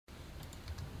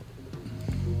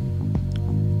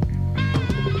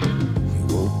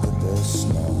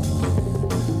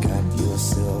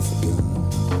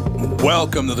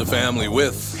Welcome to the family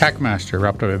with Hackmaster,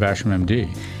 Raptor Basham MD.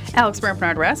 Alex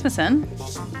Bernard Rasmussen.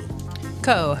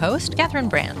 Co-host Catherine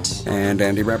Brandt. And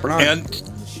Andy Bernard. And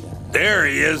there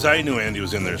he is. I knew Andy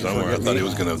was in there somewhere. I thought he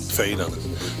was going to fade on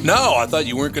us. No, I thought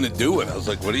you weren't going to do it. I was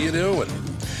like, what are you doing?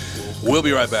 We'll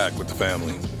be right back with the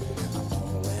family.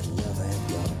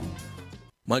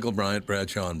 Michael Bryant,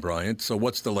 Bradshaw and Bryant. So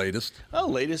what's the latest? Well,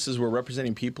 the latest is we're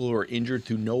representing people who are injured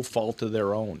through no fault of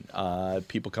their own.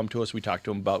 People come to us. We talk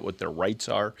to them about what their rights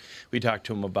are. We talk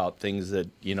to them about things that,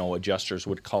 adjusters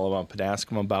would call them up and ask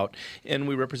them about. And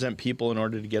we represent people in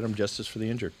order to get them justice for the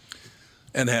injured.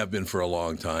 And have been for a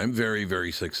long time. Very,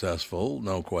 very successful,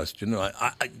 no question.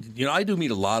 I do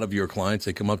meet a lot of your clients.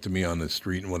 They come up to me on the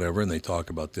street and whatever, and they talk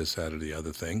about this, that, or the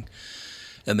other thing.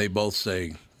 And they both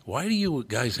say, why do you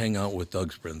guys hang out with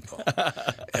Doug Sprinthal?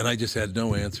 And I just had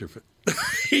no answer for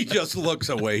He just looks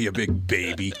away, you big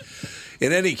baby.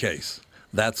 In any case,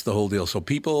 that's the whole deal. So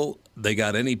people, they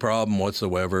got any problem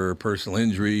whatsoever, personal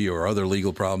injury or other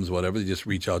legal problems, whatever, they just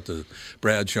reach out to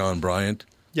Bradshaw and Bryant.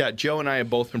 Yeah, Joe and I have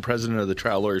both been president of the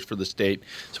trial lawyers for the state,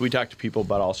 so we talk to people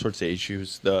about all sorts of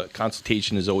issues. The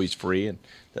consultation is always free, and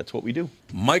that's what we do.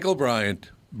 Michael Bryant,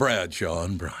 Bradshaw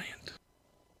and Bryant.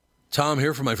 Tom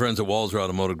here from my friends at Walser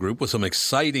Automotive Group with some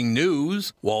exciting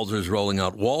news. Walser's rolling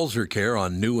out Walser Care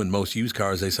on new and most used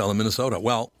cars they sell in Minnesota.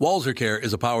 Well, Walser Care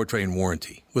is a powertrain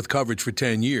warranty with coverage for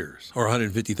 10 years or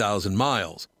 150,000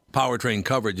 miles. Powertrain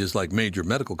coverage is like major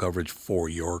medical coverage for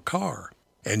your car.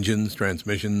 Engines,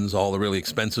 transmissions, all the really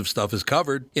expensive stuff is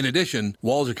covered. In addition,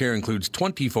 Walser Care includes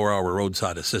 24-hour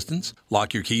roadside assistance,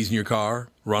 lock your keys in your car,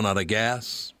 run out of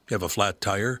gas, you have a flat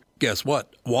tire. Guess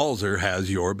what? Walser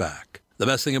has your back. The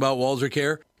best thing about Walser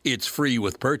Care, it's free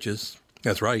with purchase.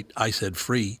 That's right, I said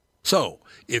free. So,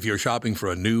 if you're shopping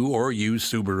for a new or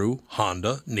used Subaru,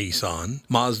 Honda, Nissan,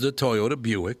 Mazda, Toyota,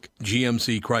 Buick,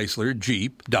 GMC, Chrysler,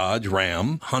 Jeep, Dodge,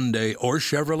 Ram, Hyundai, or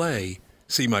Chevrolet,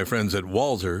 see my friends at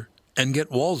Walser and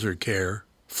get Walser Care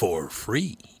for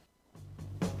free.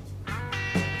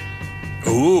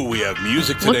 Ooh, we have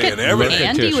music today Look at and everything.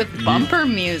 Andy with bumper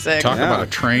music. Talk about a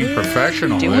trained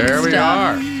professional. Doing There we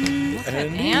stuff. are.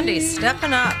 Andy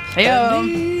stepping up.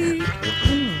 Heyo.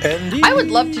 I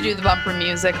would love to do the bumper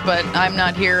music, but I'm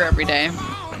not here every day.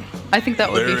 I think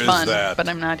that would There be is fun, that. but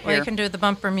I'm not Or here. you can do the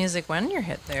bumper music when you're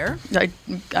hit there.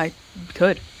 I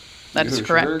could. That is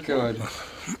correct. Sure could.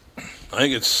 I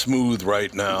think it's smooth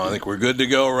right now. I think we're good to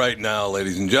go right now,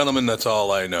 ladies and gentlemen. That's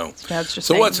all I know. That's just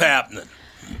So saying. what's happening?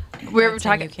 We were Not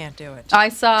saying talking. You can't do it. I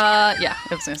saw. Yeah,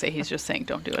 I was gonna say he's just saying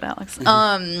don't do it, Alex.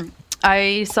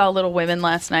 I saw Little Women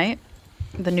last night,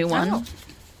 the new one.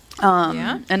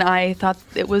 Yeah. And I thought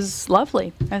it was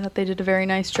lovely. I thought they did a very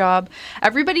nice job.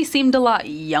 Everybody seemed a lot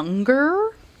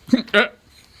younger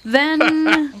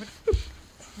than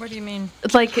What do you mean?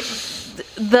 like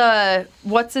the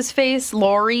what's his face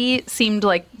Laurie seemed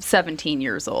like 17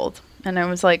 years old, and I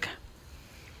was like,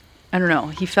 I don't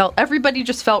know. Everybody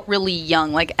just felt really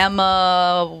young. Like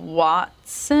Emma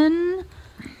Watson.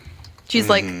 She's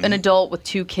like an adult with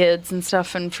 2 kids and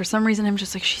stuff. And for some reason, I'm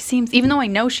just like, she seems, even though I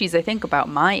know she's, I think, about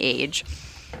my age,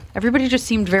 everybody just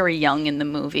seemed very young in the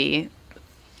movie.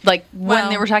 Like when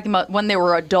they were talking about when they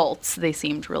were adults, they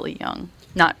seemed really young.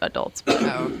 Not adults, but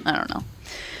I don't know.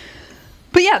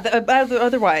 But yeah,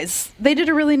 otherwise, they did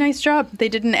a really nice job. They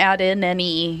didn't add in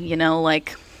any,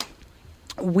 like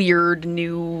weird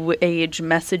new age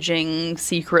messaging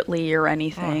secretly or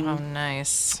anything. Oh,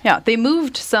 nice. Yeah, they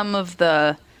moved some of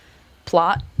the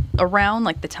plot around,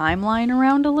 like the timeline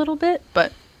around a little bit,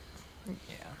 but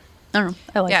I don't know.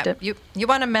 I liked it. You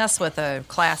want to mess with a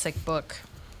classic book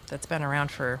that's been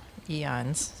around for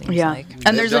eons, seems Yeah, like.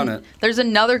 and They've done it. there's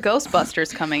another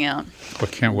Ghostbusters coming out. I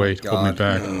can't wait. Hold me God.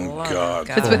 back. Oh,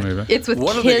 God. It's with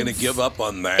What kids. are they going to give up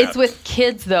on that? It's with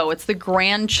kids though. It's the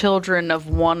grandchildren of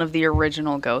one of the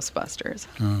original Ghostbusters.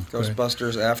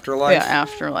 Ghostbusters Afterlife. Yeah,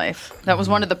 Afterlife. That was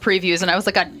one of the previews, and I was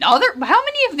like, another. How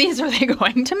many of these are they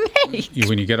going to make?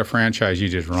 When you get a franchise, you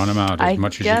just run them out as I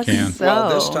much as guess you can. so. Well,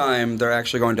 this time they're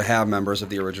actually going to have members of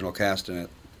the original cast in it.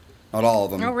 Not all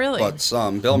of them. Oh, really? But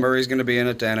some. Bill Murray's going to be in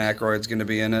it. Dan Aykroyd's going to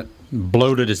be in it.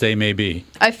 Bloated as they may be.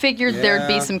 I figured there'd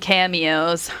be Yeah. some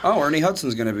cameos. Oh, Ernie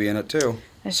Hudson's going to be in it too.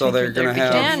 So they're figured going to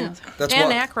there'd be have. cameos. That's Dan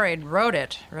what Aykroyd wrote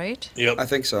it, right? Yep. I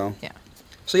think so. Yeah.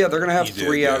 So yeah, they're going to have He did,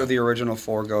 3 yeah. out of the original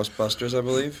 4 Ghostbusters, I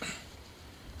believe.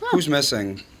 Who's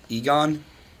missing? Egon?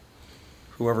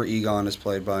 Whoever Egon is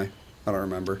played by. I don't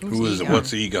remember. Who is it?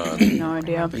 What's Egon? No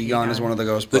idea. Egon is one of the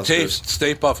The Ghostbusters.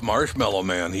 Stay Puft Marshmallow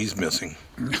Man, he's missing.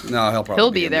 No, he'll probably He'll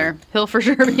be in there. He'll for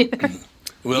sure be there.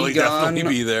 Will he Egon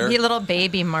definitely be there? You little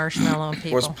baby marshmallow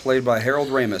people. Was played by Harold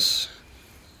Ramis.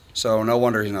 So no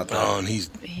wonder he's not there. Oh, and he's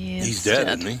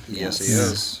dead, isn't he? Yes, he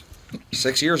is.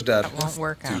 6 years dead. Won't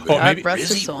work out. Oh, maybe, rest Is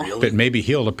his he soul. really? but maybe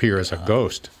he'll appear as a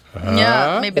ghost.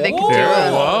 Yeah, maybe they could do There,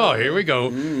 it. whoa, here we go.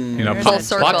 You know, Full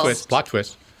circle. plot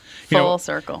twist. You Full know,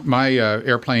 circle. My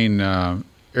airplane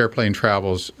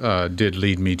travels did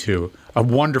lead me to a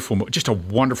wonderful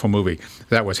movie.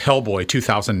 That was Hellboy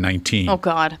 2019. Oh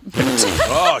God.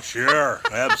 Oh, sure.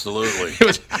 Absolutely.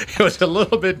 It was a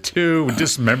little bit too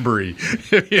dismembery.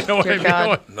 You know what I Dear mean?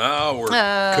 God. Now we're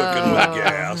cooking with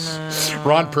gas.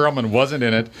 Ron Perlman wasn't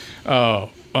in it. Oh,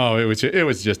 it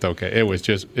was just okay. It was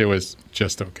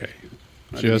just okay.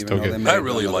 Just even know they okay. made I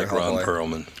really another like Ron Hellboy.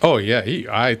 Perlman. Oh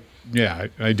yeah,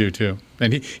 I do too.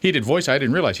 And he did voice. I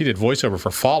didn't realize he did voiceover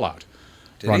for Fallout.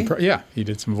 Did he? Yeah, he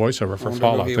did some voiceover for wonder who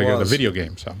Fallout, he the was. video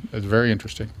game. So it's very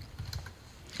interesting.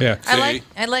 Yeah.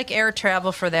 I like air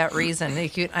travel for that reason.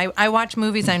 I watch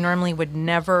movies I normally would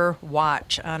never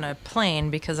watch on a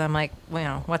plane because I'm like,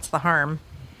 well, what's the harm?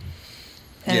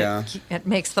 And Yeah. it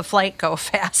makes the flight go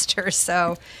faster.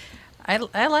 So I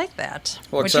like that.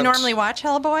 Well, would you except- normally watch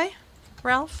Hellboy,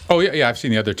 Ralph? Oh yeah, I've seen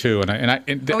the other two, and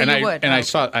I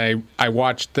saw I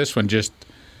watched this one just.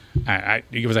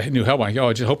 It was a new Hellboy.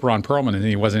 I just hope Ron Perlman, and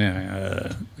he wasn't in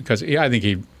it because I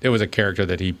think it was a character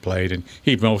that he played, and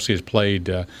he mostly has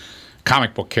played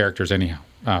comic book characters anyhow,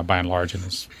 by and large in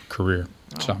his career.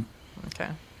 So Okay.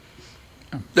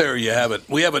 There you have it.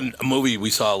 We have a movie we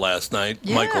saw last night.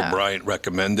 Yeah. Michael Bryant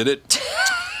recommended it.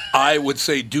 I would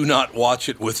say do not watch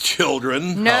it with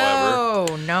children.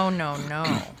 However,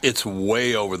 No. it's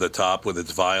way over the top with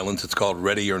its violence. It's called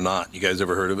Ready or Not. You guys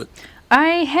ever heard of it?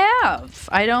 I have.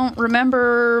 I don't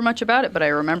remember much about it, but I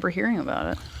remember hearing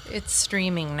about it. It's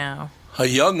streaming now. A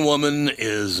young woman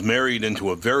is married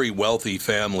into a very wealthy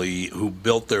family who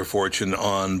built their fortune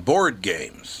on board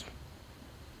games.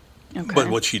 Okay. But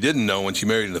what she didn't know when she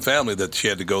married into the family, that she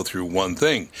had to go through one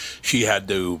thing.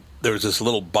 There was this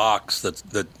little box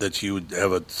that you would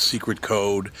have a secret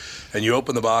code, and you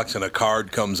open the box and a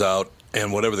card comes out,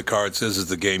 and whatever the card says is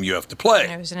the game you have to play.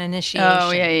 There's an initiation.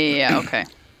 Oh yeah. Okay.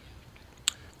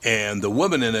 And the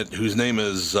woman in it, whose name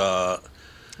is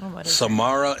What is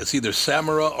Samara, it's either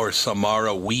Samara or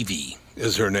Samara Weavy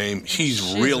is her name. She's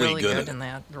really good at in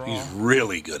that role. She's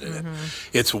really good at it.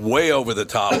 It's way over the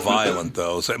top violent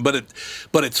though, but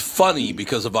it's funny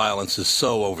because the violence is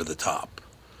so over the top.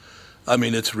 I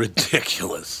mean, it's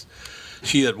ridiculous.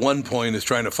 She at one point is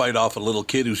trying to fight off a little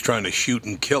kid who's trying to shoot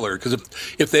and kill her because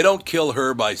if they don't kill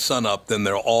her by sunup, then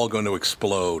they're all going to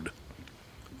explode.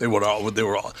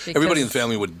 Everybody in the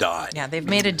family would die. Yeah, they've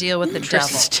made a deal with the devil.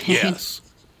 Interesting. Yes.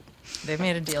 They've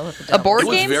made a deal with the A devil. board It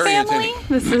was game very family? entertaining.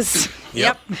 This is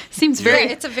Yep. seems Yeah,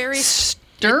 very it's a very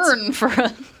stern for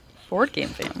a board game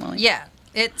family. Yeah,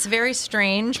 it's very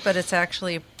strange, but it's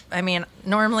actually. I mean,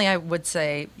 normally I would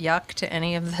say yuck to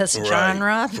any of this Right,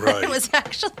 genre, but right. it was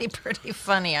actually pretty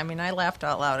funny. I mean, I laughed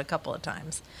out loud a couple of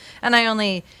times, and I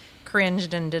only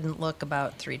cringed and didn't look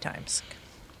about 3 times.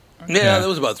 Yeah, that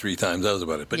was about 3 times. That was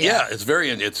about it. But Yeah. it's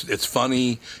it's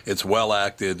funny. It's well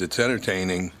acted. It's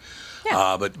entertaining.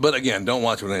 Yeah. But again, don't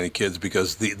watch it with any kids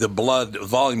because the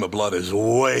volume of blood is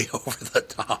way over the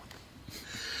top.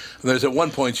 And there's at one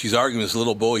point she's arguing with this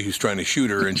little boy who's trying to shoot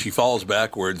her, and she falls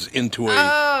backwards into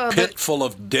a pit full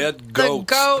of dead goats.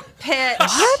 The goat pit.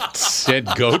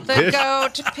 dead goat The pit.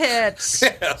 goat pit.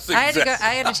 Yes, I exactly.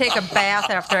 had to take a bath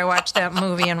after I watched that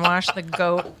movie and wash the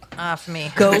goat off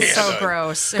me. Goat- It was so Yeah.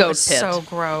 gross. It Goat was pit. so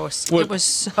gross. What- It was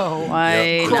so Why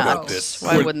Yeah, not? gross.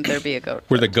 Why wouldn't there be a goat?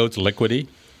 Were the goats liquidy?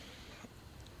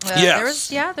 Yes,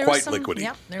 there quite was some, liquidy.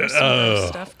 Yeah, there was some gross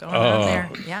stuff going on there.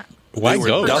 Yeah. Why They were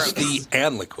goats? dusty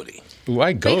and liquidy.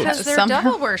 Why goats? Because they're Somehow-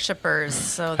 devil worshippers,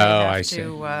 so they Oh, I have see.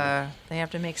 to they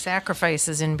have to make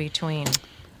sacrifices in between.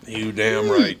 You damn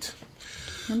right.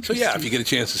 So yeah, if you get a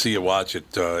chance to see it, watch it.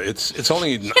 It's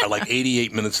only like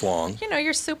 88 minutes long. You know,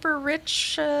 you're super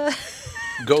rich.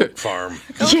 Goat farm.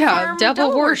 goat Yeah, farm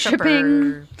devil worshipping.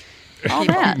 worshipper. All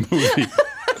that.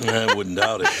 I wouldn't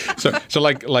doubt it. So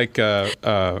like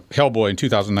Hellboy in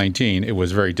 2019, it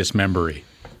was very dismembery.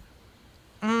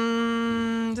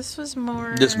 This was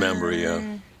more Dismembery,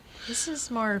 yeah. This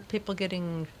is more people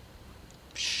getting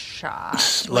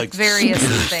shot, Like with various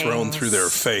spears things thrown through their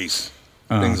face,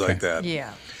 things okay. like that.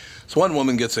 Yeah. So one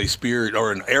woman gets a spear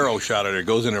or an arrow shot at her,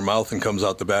 goes in her mouth and comes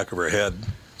out the back of her head.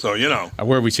 So, you know.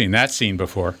 Where have we seen that scene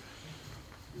before?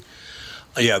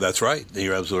 Yeah, that's right.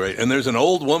 You're absolutely right. And there's an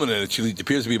old woman in it. She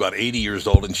appears to be about 80 years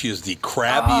old, and she is the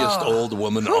crabbiest old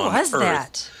woman Who on was earth.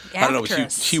 that? I don't know.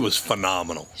 Actress. She was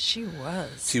phenomenal. She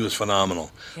was. She was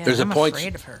phenomenal. Yeah, There's I'm a point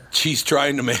afraid of her. she's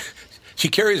trying to make. She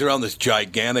carries around this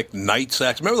gigantic night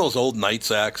sack. Remember those old night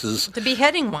sacks? The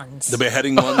beheading ones. The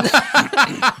beheading ones.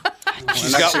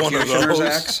 She's got one of those.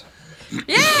 Axe?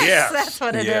 Yes, that's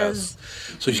what it is.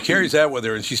 So she carries that with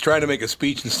her, and she's trying to make a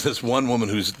speech, and this one woman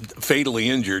who's fatally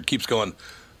injured keeps going,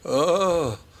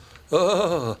 oh.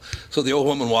 So the old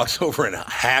woman walks over and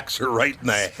hacks her right in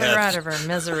the head. Put her out of her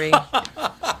misery.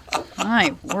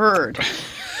 My word.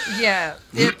 Yeah,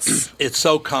 It's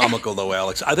so comical, though,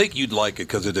 Alex. I think you'd like it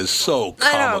because it is so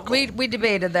comical. I know. We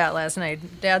debated that last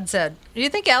night. Dad said, "Do you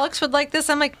think Alex would like this?"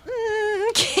 I'm like,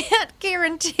 can't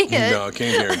guarantee it. No, I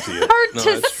can't guarantee it. Hard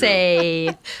to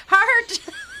say. Hard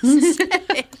to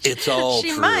say. It's all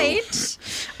she true. Might.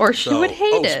 Or she would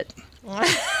hate it.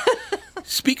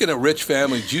 Speaking of rich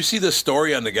families, did you see the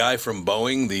story on the guy from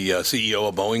Boeing, the CEO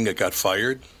of Boeing that got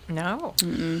fired? No.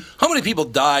 How many people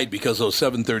died because those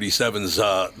 737s,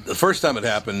 the first time it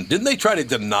happened, didn't they try to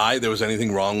deny there was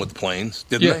anything wrong with the planes?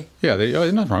 Didn't they? Yeah,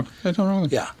 they're not wrong. There's nothing wrong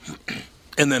with it. Yeah.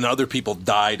 And then other people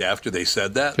died after they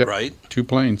said that, right? 2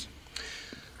 planes.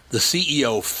 The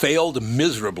CEO failed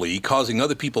miserably, causing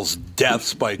other people's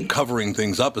deaths by covering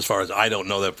things up, as far as I don't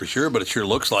know that for sure, but it sure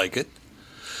looks like it.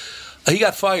 He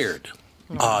got fired.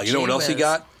 You know what else he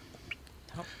got?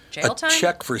 Jail time? A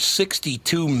check for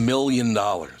 $62 million.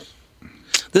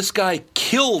 This guy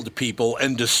killed people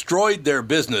and destroyed their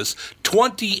business.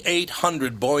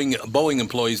 2,800 Boeing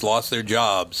employees lost their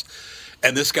jobs.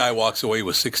 And this guy walks away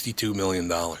with $62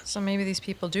 million. So maybe these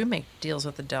people do make deals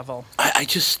with the devil.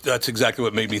 That's exactly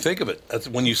what made me think of it. That's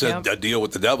when you said a deal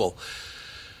with the devil.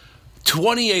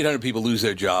 2,800 people lose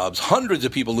their jobs. Hundreds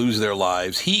of people lose their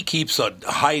lives. He keeps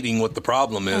hiding what the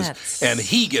problem is, and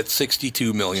he gets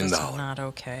 $62 million. That's not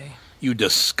okay. You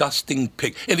disgusting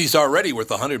pig. And he's already worth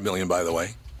 $100 million, by the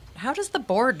way. How does the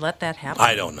board let that happen?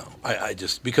 I don't know. I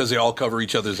just, because they all cover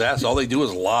each other's ass. All they do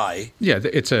is lie. Yeah,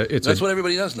 That's what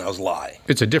everybody does now, is lie.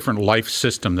 It's a different life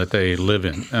system that they live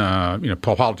in.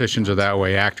 Politicians are that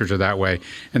way, actors are that way,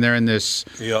 and they're in this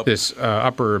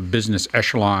upper business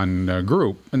echelon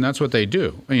group, and that's what they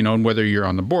do. And whether you're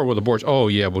on the board, well, the board's,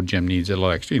 Jim needs a little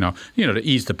extra, to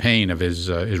ease the pain of his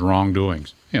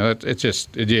wrongdoings. It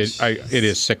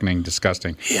is sickening,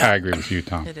 disgusting. Yeah. I agree with you,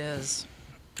 Tom. It is.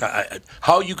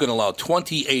 How you can allow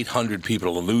 2,800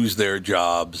 people to lose their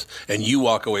jobs and you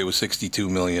walk away with $62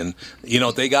 million? You know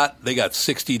what they got? They got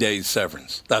 60 days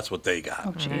severance. That's what they got.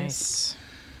 Oh, jeez.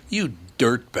 You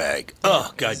dirtbag.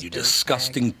 Oh, God, you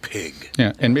disgusting pig.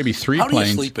 Yeah, and maybe 3 planes. How do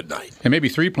you sleep at night? And maybe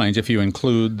 3 planes if you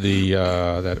include the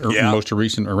most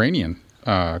recent Iranian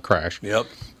crash. Yep.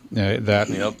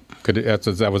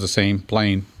 That was the same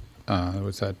plane.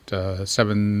 Was that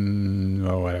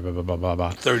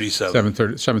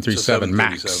 737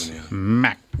 Max? Yeah.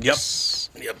 Max.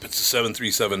 Yep. It's a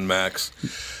 737 Max.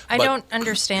 I don't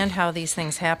understand how these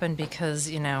things happen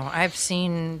because I've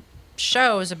seen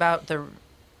shows about the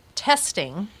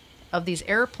testing of these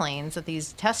airplanes that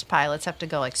these test pilots have to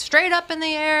go like straight up in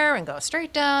the air and go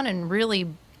straight down and really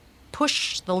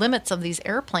push the limits of these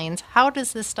airplanes. How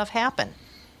does this stuff happen?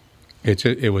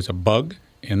 It was a bug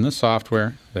in the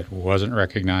software that wasn't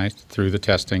recognized through the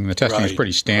testing. The testing was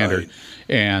pretty standard,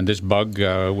 and this bug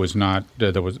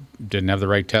didn't have the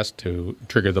right test to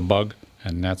trigger the bug,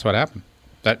 and that's what happened.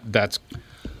 That's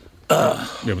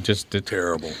it was just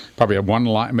terrible. Probably one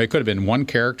line. It could have been one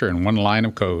character and one line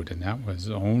of code, and that was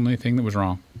the only thing that was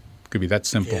wrong. It could be that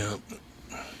simple. Yeah.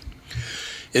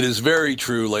 It is very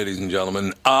true, ladies and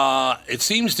gentlemen. It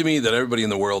seems to me that everybody in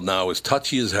the world now is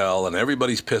touchy as hell, and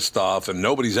everybody's pissed off, and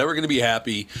nobody's ever going to be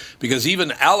happy because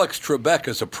even Alex Trebek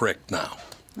is a prick now.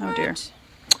 Oh, dear.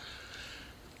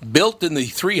 Built in the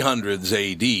 300s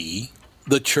AD,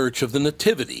 the Church of the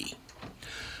Nativity.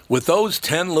 With those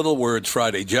 10 little words,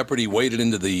 Friday, Jeopardy waded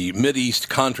into the Mideast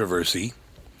controversy.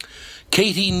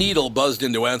 Katie Needle buzzed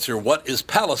in to answer what is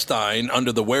Palestine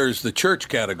under the Where's the Church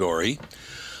category,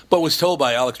 but was told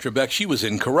by Alex Trebek she was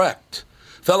incorrect.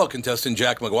 Fellow contestant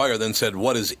Jack McGuire then said,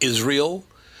 what is Israel?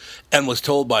 And was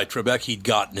told by Trebek he'd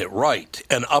gotten it right.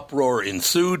 An uproar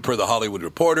ensued, per the Hollywood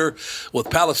Reporter, with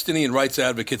Palestinian rights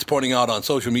advocates pointing out on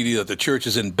social media that the church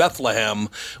is in Bethlehem,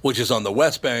 which is on the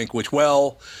West Bank, which,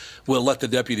 we'll let the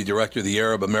deputy director of the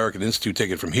Arab American Institute take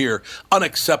it from here.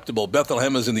 Unacceptable.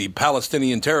 Bethlehem is in the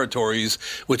Palestinian territories,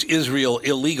 which Israel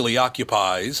illegally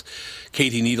occupies.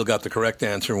 Katie Needle got the correct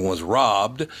answer and was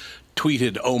robbed.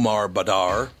 Tweeted Omar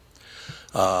Badar.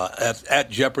 At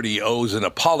Jeopardy owes an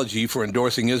apology for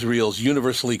endorsing Israel's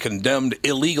universally condemned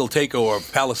illegal takeover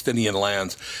of Palestinian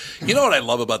lands. You know what I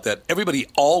love about that? Everybody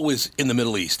always in the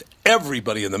Middle East,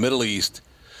 everybody in the Middle East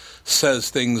says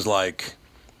things like,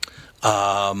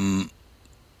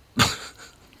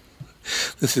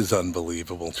 this is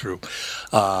unbelievable, true.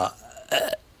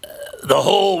 the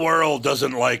whole world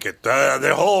doesn't like it.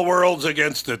 The whole world's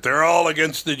against it. They're all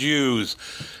against the Jews.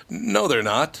 No, they're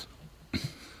not.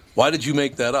 Why did you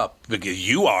make that up? Because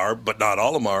you are, but not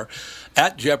all of them are.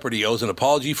 At Jeopardy owes an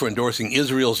apology for endorsing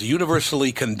Israel's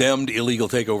universally condemned illegal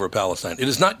takeover of Palestine. It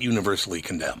is not universally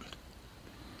condemned.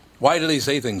 Why do they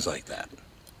say things like that?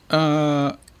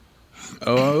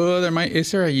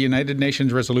 Is there a United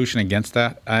Nations resolution against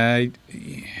that?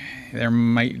 There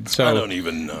might. So I don't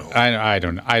even know. I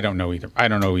don't know either. I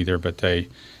don't know either. But they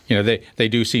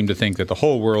do seem to think that the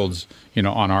whole world's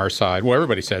on our side. Well,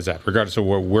 everybody says that, regardless of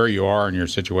where you are in your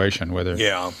situation. Whether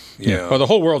well, the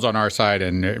whole world's on our side,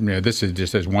 and this is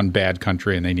just as one bad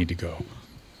country, and they need to go.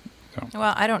 So.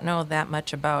 Well, I don't know that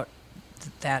much about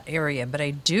that area, but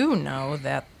I do know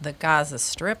that the Gaza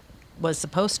Strip was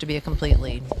supposed to be a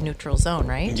completely neutral zone,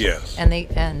 right? Yes. And the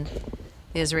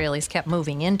Israelis kept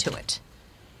moving into it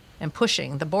and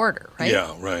pushing the border, right?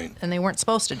 Yeah, right. And they weren't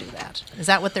supposed to do that. Is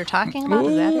that what they're talking about?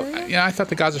 Is that area? Yeah, I thought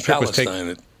the Gaza Strip was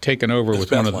taken over with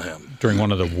during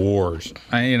one of the wars.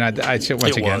 I'd say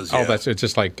once again, it's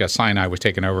just like Sinai was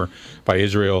taken over by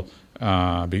Israel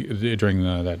during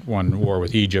that one war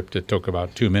with Egypt. It took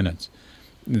about 2 minutes.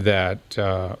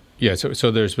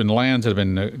 So there's been lands that have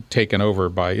been taken over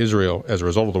by Israel as a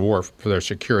result of the war for their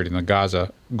security in the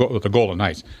Golan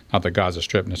Heights. Not the Gaza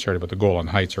Strip necessarily, but the Golan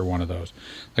Heights are one of those.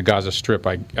 The Gaza Strip,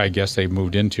 I guess they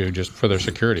moved into just for their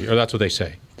security, or that's what they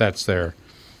say. That's their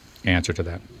answer to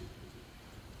that.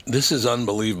 This is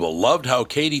unbelievable. Loved how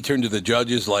Katie turned to the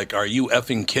judges like, are you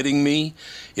effing kidding me?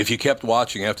 If you kept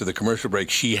watching after the commercial break,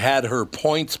 she had her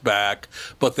points back,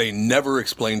 but they never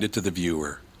explained it to the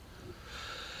viewer.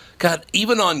 God,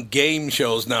 even on game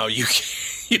shows now, you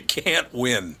can't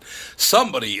win.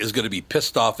 Somebody is going to be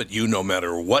pissed off at you no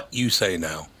matter what you say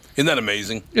now. Isn't that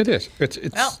amazing? It is.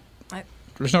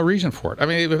 There's no reason for it. I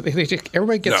mean,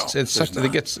 everybody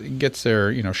gets gets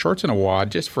their shorts in a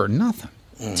wad just for nothing.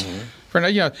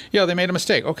 Mm-hmm. They made a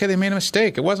mistake. Okay, they made a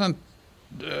mistake. It wasn't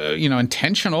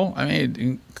intentional. I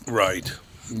mean, right.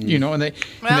 And they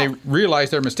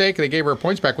realized their mistake. They gave her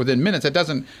points back within minutes.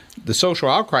 The social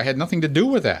outcry had nothing to do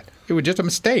with that. It was just a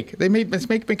mistake. They made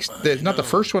mistakes. It's not the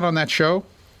first one on that show.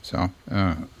 So.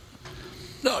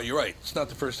 No, you're right. It's not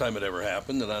the first time it ever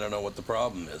happened, and I don't know what the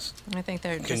problem is. I think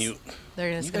they're just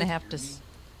going to have to.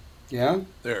 Yeah.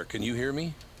 There. Can you hear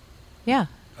me? Yeah.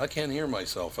 I can't hear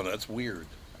myself, and that's weird.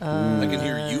 I can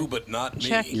hear you, but not me.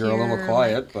 You're a little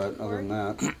quiet, but other than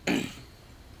that.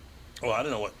 Well, I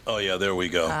don't know what. Oh, yeah, there we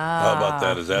go. How about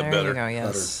that? Is that better? There you go,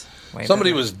 yes.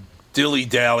 Somebody was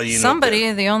dilly-dallying.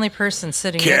 The only person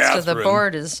sitting next to the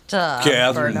board is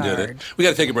Catherine Bernard. did it. We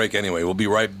got to take a break anyway. We'll be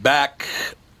right back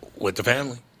with the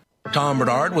family. Tom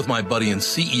Bernard with my buddy and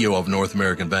CEO of North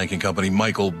American Banking Company,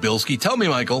 Michael Bilski. Tell me,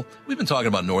 Michael, we've been talking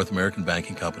about North American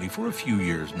Banking Company for a few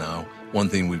years now. One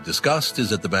thing we've discussed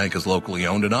is that the bank is locally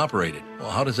owned and operated.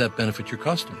 Well, how does that benefit your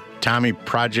customer? Tommy,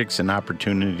 projects and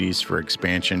opportunities for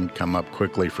expansion come up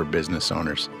quickly for business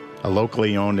owners. A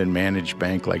locally owned and managed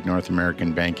bank like North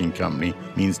American Banking Company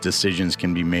means decisions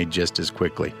can be made just as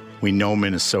quickly. We know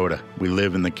Minnesota. We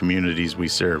live in the communities we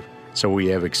serve. So we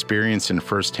have experience and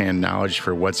firsthand knowledge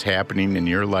for what's happening in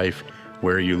your life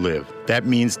where you live. That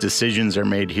means decisions are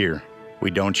made here. We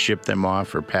don't ship them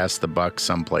off or pass the buck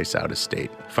someplace out of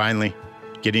state. Finally,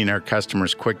 getting our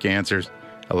customers quick answers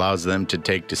allows them to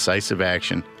take decisive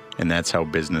action, and that's how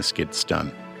business gets done.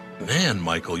 Man,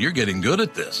 Michael, you're getting good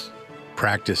at this.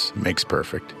 Practice makes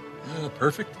perfect.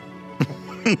 Perfect?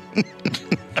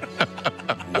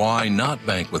 Why not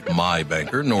bank with my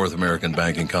banker, North American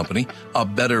Banking Company? A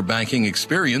better banking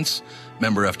experience.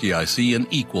 Member FDIC, an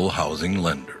equal housing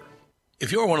lender.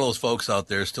 If you're one of those folks out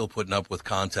there still putting up with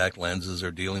contact lenses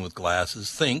or dealing with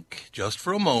glasses, think, just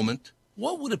for a moment,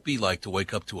 what would it be like to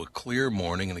wake up to a clear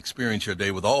morning and experience your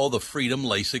day with all the freedom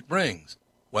LASIK brings?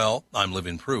 Well, I'm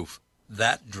living proof.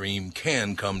 That dream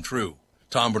can come true.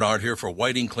 Tom Bernard here for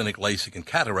Whiting Clinic LASIK and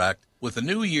Cataract. With the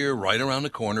new year right around the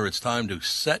corner, it's time to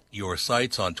set your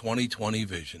sights on 20/20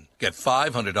 vision. Get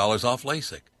 $500 off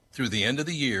LASIK through the end of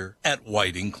the year at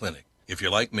Whiting Clinic. If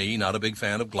you're like me, not a big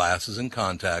fan of glasses and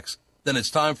contacts, then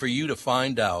it's time for you to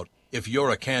find out if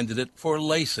you're a candidate for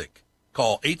LASIK.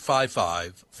 Call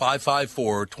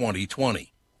 855-554-2020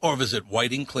 or visit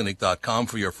whitingclinic.com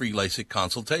for your free LASIK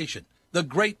consultation. The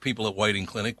great people at Whiting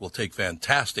Clinic will take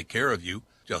fantastic care of you,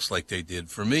 just like they did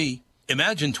for me.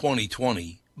 Imagine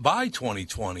 2020, buy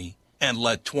 2020, and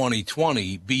let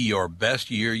 2020 be your best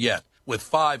year yet with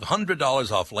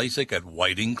 $500 off LASIK at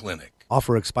Whiting Clinic.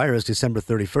 Offer expires December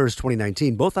 31st,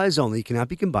 2019. Both eyes only, cannot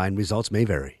be combined. Results may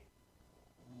vary.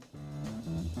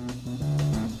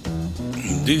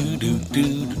 And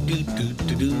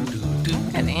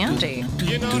Andy.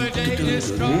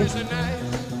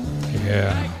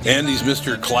 Yeah. Andy's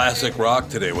Mr. Classic Rock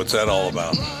today. What's that all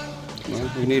about?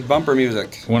 Well, we need bumper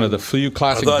music. One of the few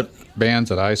classic bands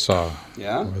that I saw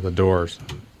were the Doors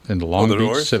in the Long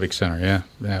Beach Civic Center.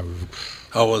 Yeah.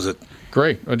 How was it?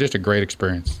 Great. Just a great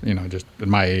experience. Just at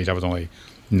my age, I was only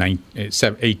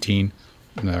 18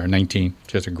 or 19.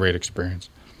 Just a great experience.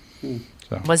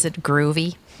 So. Was it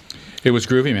groovy? It was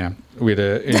groovy, man. We had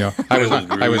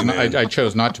I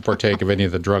chose not to partake of any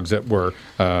of the drugs that were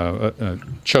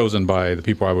chosen by the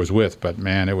people I was with, but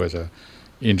man, it was a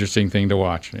interesting thing to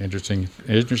watch. Interesting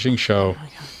show.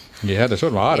 You had a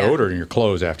sort of odd odor in your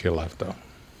clothes after you left, though.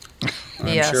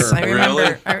 Yes, sure. I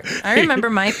remember. I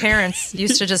remember my parents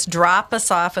used to just drop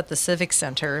us off at the Civic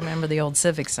Center. Remember the old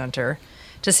Civic Center?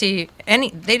 To see any,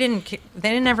 they didn't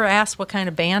ever ask what kind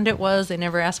of band it was. They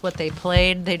never asked what they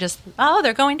played. They just,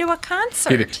 they're going to a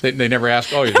concert. They never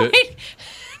asked. Oh, you did.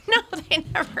 No, they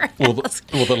never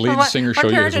asked. Will the lead singer show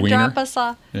you his wiener? Drop us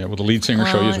off. Yeah, will the lead singer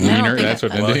show you his wiener? That's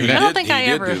what. I don't think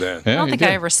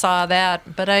I ever saw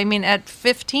that. But I mean, at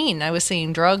 15, I was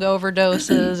seeing drug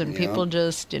overdoses and people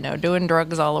just, doing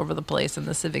drugs all over the place in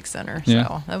the Civic Center.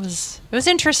 So it was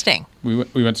interesting. We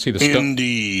went to see the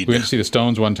Indeed. We went to see the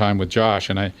Stones one time with Josh,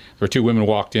 and there were two women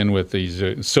walked in with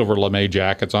these silver lame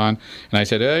jackets on, and I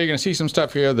said, "You're going to see some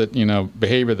stuff here that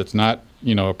behavior that's not."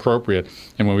 Appropriate.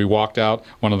 And when we walked out,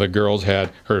 one of the girls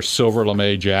had her silver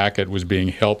lame jacket was being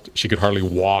helped. She could hardly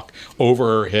walk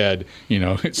over her head,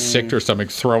 sick to her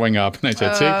stomach, throwing up. And I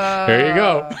said, see, there you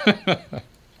go.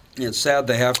 It's sad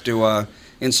they have to,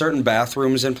 in certain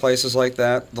bathrooms in places like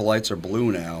that, the lights are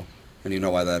blue now. And you know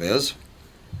why that is?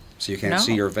 So you can't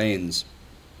see your veins.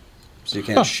 So you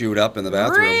can't shoot up in the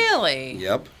bathroom. Really?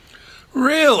 Yep.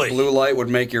 Really? Blue light would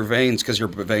make your veins, because your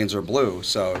veins are blue,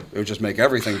 so it would just make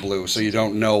everything blue, so you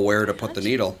don't know where to put the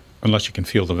needle. Unless you can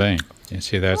feel the vein. You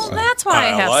see, that's why I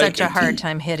have such a hard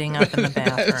time hitting up in the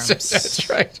bathrooms. That's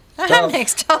right. That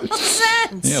makes total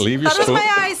sense. Yeah, leave your spoon. How does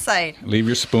my eyesight? Leave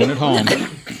your spoon at home.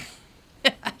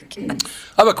 I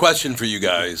have a question for you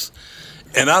guys.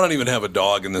 And I don't even have a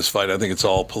dog in this fight. I think it's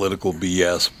all political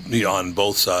BS on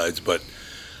both sides. But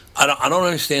I don't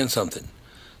understand something.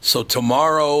 So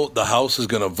tomorrow, the House is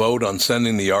going to vote on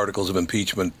sending the articles of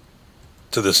impeachment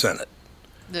to the Senate.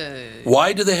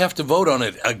 Why do they have to vote on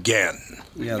it again?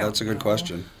 Yeah, that's a good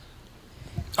question.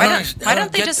 Why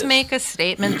don't they just make a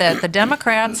statement that the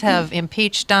Democrats have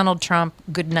impeached Donald Trump?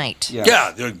 Good night.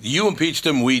 Yeah, you impeached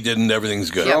him, we didn't,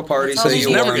 everything's good. All parties say he's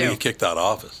never going to get kicked out of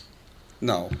office.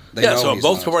 No. So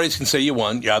both parties can say you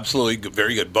won. Yeah, absolutely.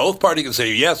 Very good. Both parties can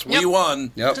say, yes, we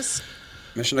won. Yep.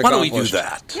 Mission accomplished. Why don't we do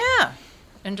that? Yeah.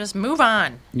 And just move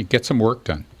on. You get some work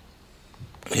done.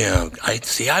 Yeah,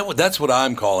 that's what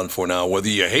I'm calling for now. Whether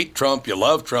you hate Trump, you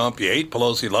love Trump, you hate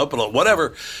Pelosi, love Pelosi,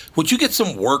 whatever. Would you get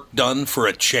some work done for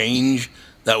a change?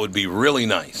 That would be really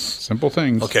nice. Simple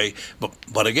things. Okay,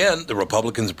 but again, the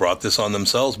Republicans brought this on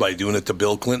themselves by doing it to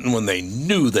Bill Clinton when they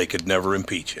knew they could never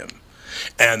impeach him.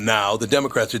 And now the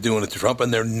Democrats are doing it to Trump,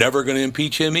 and they're never going to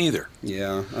impeach him either.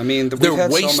 Yeah, I mean, they're we've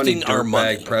had wasting so many our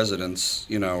money. dirtbag presidents,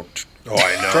 Oh,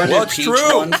 I know. Trying to it's impeach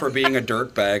true. one for being a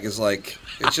dirtbag is like,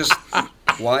 it's just,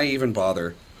 why even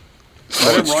bother?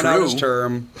 Let him run out his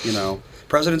term,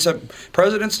 Presidents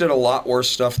did a lot worse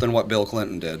stuff than what Bill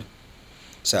Clinton did,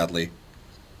 sadly.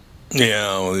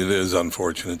 Yeah, well, it is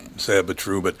unfortunate, sad but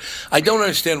true. But I don't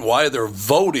understand why they're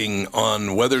voting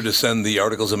on whether to send the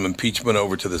articles of impeachment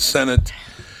over to the Senate,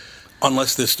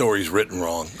 unless this story's written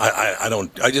wrong.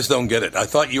 I just don't get it. I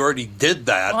thought you already did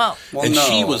that, and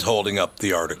she was holding up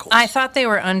the articles. I thought they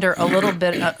were under a little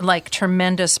bit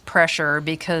tremendous pressure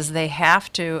because they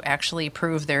have to actually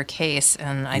prove their case,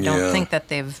 and I don't think that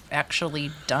they've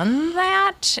actually done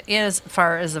that as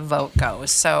far as the vote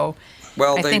goes. So.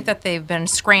 I think that they've been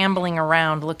scrambling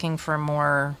around looking for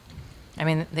more. I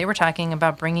mean, they were talking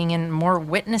about bringing in more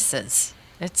witnesses.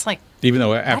 It's like even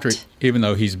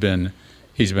though he's been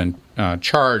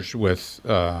charged with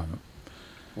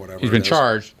whatever he's been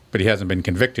charged, but he hasn't been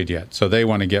convicted yet. So they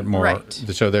want to get more. Right.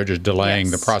 So they're just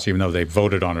delaying the process, even though they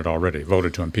voted on it already,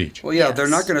 voted to impeach. Well, they're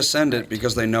not going to send it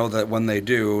because they know that when they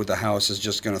do, the House is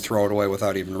just going to throw it away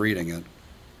without even reading it.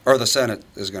 Or the Senate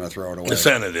is going to throw it away. The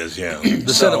Senate is,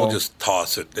 The Senate will just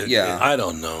toss it. I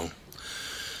don't know.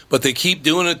 But they keep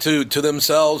doing it to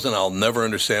themselves, and I'll never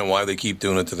understand why they keep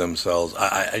doing it to themselves.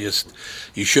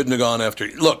 You shouldn't have gone after.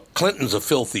 Look, Clinton's a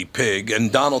filthy pig,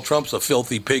 and Donald Trump's a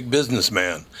filthy pig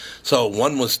businessman. So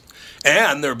one was,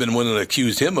 and there have been women that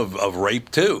accused him of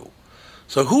rape too.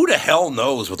 So who the hell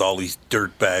knows with all these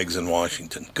dirtbags in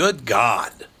Washington? Good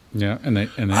God. Yeah, and they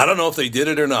I don't know if they did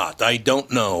it or not. I don't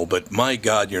know, but my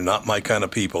God, you're not my kind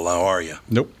of people, now are you?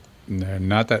 Nope. They're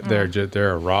not that.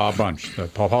 They're a raw bunch. The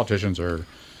politicians are.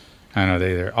 I know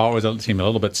they always seem a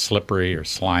little bit slippery or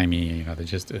slimy. They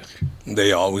just.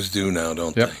 They always do now,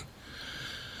 don't they?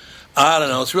 I don't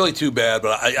know. It's really too bad,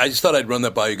 but I just thought I'd run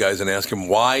that by you guys and ask them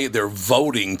why they're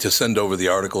voting to send over the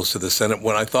articles to the Senate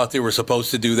when I thought they were supposed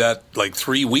to do that like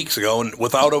 3 weeks ago and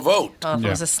without a vote. Well, if it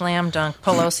was a slam dunk,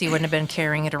 Pelosi wouldn't have been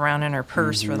carrying it around in her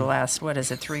purse for the last,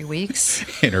 3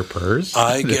 weeks? In her purse?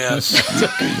 I guess.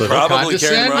 Probably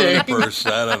carrying around in her purse.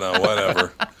 I don't know.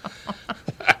 Whatever.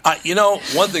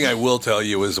 One thing I will tell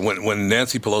you is when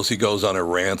Nancy Pelosi goes on her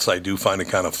rants, I do find it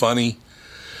kind of funny.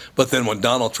 But then when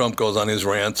Donald Trump goes on his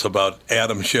rants about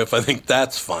Adam Schiff, I think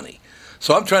that's funny.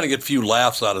 So I'm trying to get a few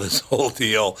laughs out of this whole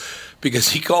deal because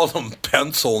he called him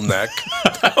pencil neck.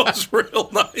 That was real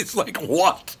nice. Like,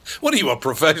 what? What are you, a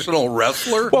professional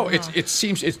wrestler? Well, it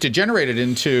seems it's degenerated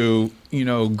into,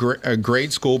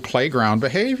 grade school playground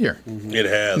behavior. Mm-hmm. It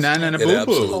has. Nana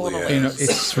boo-boo.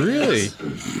 It's really.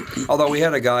 Although we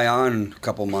had a guy on a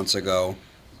couple months ago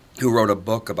who wrote a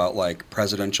book about,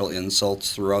 presidential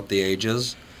insults throughout the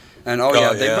ages. And,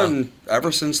 they've been,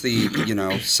 ever since the,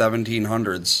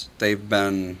 1700s, they've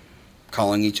been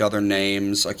calling each other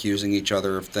names, accusing each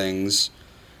other of things,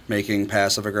 making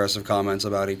passive-aggressive comments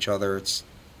about each other. It's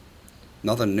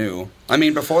nothing new. I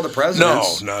mean, before the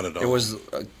presidents, no, not at all. It was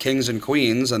kings and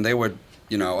queens, and they would,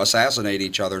 assassinate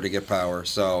each other to get power.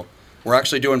 So we're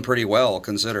actually doing pretty well,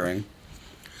 considering.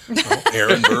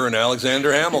 Aaron Burr and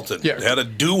Alexander Hamilton had a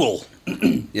duel.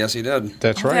 Yes, he did.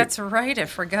 That's right. That's right. I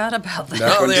forgot about that.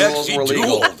 That's when they duels actually were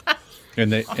legal.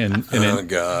 dueled.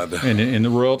 God! And in the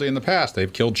royalty in the past,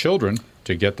 they've killed children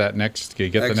to get the next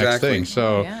thing.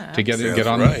 So to get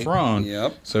on the throne.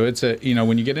 Yep. So it's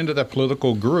when you get into that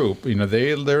political group,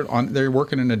 they're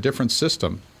working in a different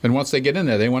system. And once they get in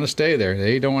there, they want to stay there.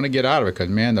 They don't want to get out of it because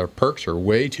their perks are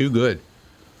way too good.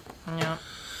 Yeah.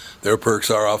 Their perks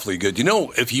are awfully good.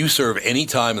 If you serve any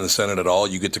time in the Senate at all,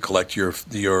 you get to collect your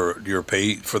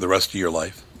pay for the rest of your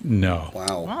life. No.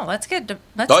 Wow. Well, let's get in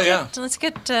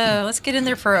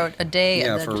there for a day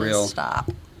and then for just real. stop.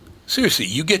 Seriously,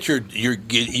 you get your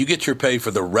pay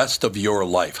for the rest of your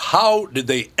life. How did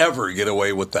they ever get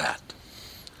away with that?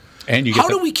 And how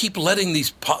do we keep letting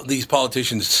these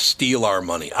politicians steal our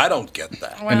money? I don't get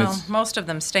that. Well, most of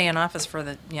them stay in office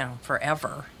for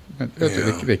forever.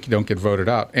 They don't get voted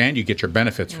out, and you get your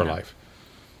benefits for life.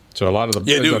 So a lot of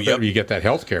you get that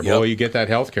health care. Boy, you get that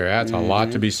health care. That's a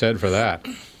lot to be said for that.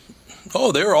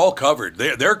 Oh, they're all covered.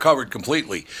 They're covered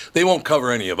completely. They won't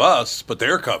cover any of us, but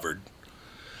they're covered.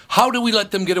 How do we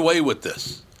let them get away with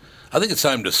this? I think it's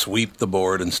time to sweep the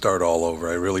board and start all over.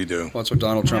 I really do. Well, that's what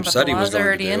Donald Trump said he was going to do.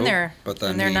 Already in there, but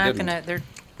then they're not going to.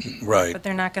 Right. But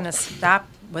they're not going to stop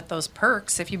with those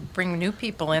perks. If you bring new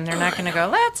people in, they're not going to go,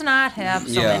 let's not have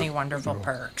so many wonderful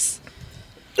perks.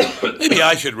 Maybe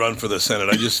I should run for the Senate.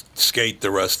 I just skate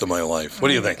the rest of my life. What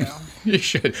do you think? You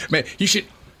should. Man,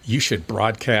 you should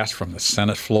broadcast from the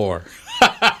Senate floor.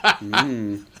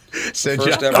 First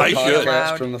ever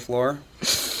podcast from the floor.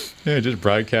 Yeah, just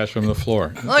broadcast from the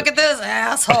floor. Look at this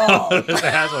asshole. This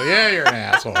asshole. Yeah, you're an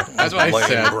asshole. That's what I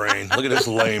said. Brain. Look at this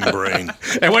lame brain.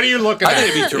 And what are you looking at? I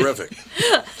think it'd be terrific.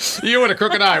 You with a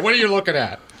crooked eye. What are you looking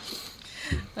at?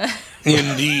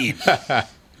 Indeed.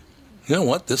 You know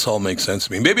what? This all makes sense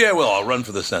to me. Maybe I will. I'll run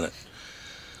for the Senate.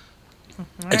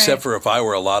 Except for if I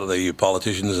were a lot of the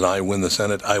politicians and I win the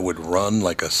Senate, I would run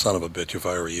like a son of a bitch if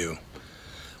I were you.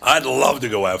 I'd love to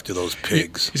go after those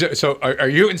pigs. So are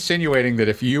you insinuating that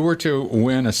if you were to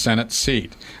win a Senate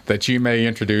seat, that you may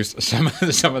introduce some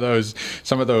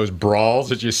of those brawls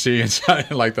that you see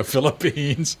inside, like the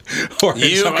Philippines? Or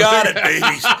you got it,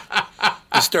 babies.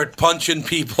 You start punching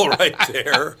people right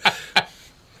there.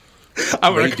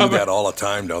 They do that all the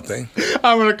time, don't they?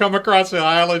 I'm going to come across the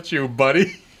aisle at you,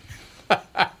 buddy.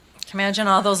 Imagine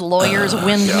all those lawyers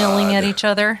windmilling at each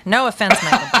other. No offense,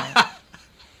 Michael Bryant.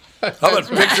 How about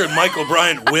picturing Michael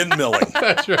Bryant windmilling?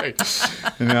 That's right.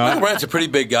 Michael Bryant's a pretty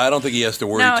big guy. I don't think he has to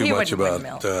worry too much about.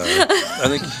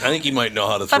 I think he might know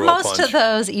how to throw a punch. But most of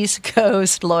those East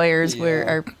Coast lawyers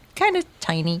are kind of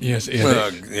tiny. Yes,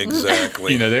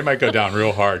 exactly. They might go down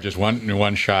real hard. Just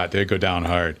one shot, they go down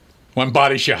hard. One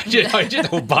body shot,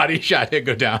 just a body shot, they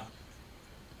go down.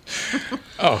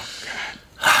 Oh, God.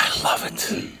 I love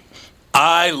it.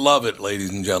 I love it, ladies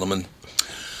and gentlemen.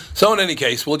 So in any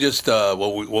case, we'll just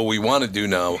what we want to do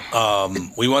now.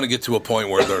 We want to get to a point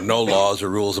where there are no laws or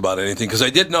rules about anything. Because I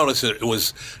did notice it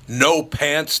was no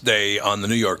pants day on the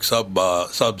New York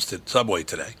subway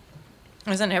today.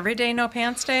 Isn't every day no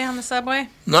pants day on the subway?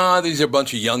 Nah, these are a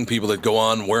bunch of young people that go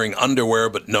on wearing underwear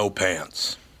but no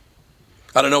pants.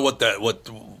 I don't know what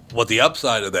the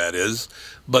upside of that is,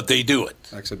 but they do it.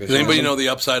 Does anybody know the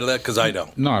upside of that? Because I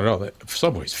don't. No, no. The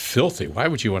subway's filthy. Why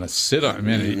would you want to sit on? I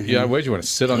mean, why would you want to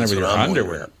sit on there with your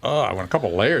underwear? Oh, I want a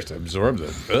couple layers to absorb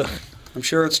the. Ugh. I'm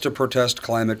sure it's to protest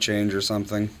climate change or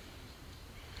something.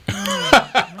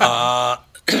 They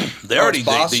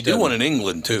do one in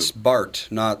England too. It's BART,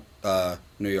 not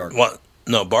New York. What?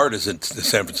 No, BART is in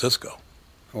San Francisco.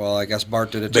 Well, I guess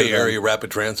BART did it too. Bay Area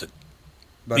Rapid Transit.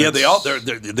 But yeah,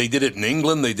 they did it in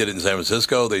England. They did it in San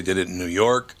Francisco. They did it in New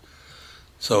York.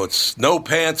 So it's no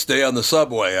pants day on the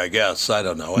subway, I guess. I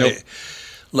don't know. Nope. Hey,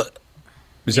 look,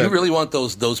 you really want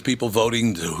those people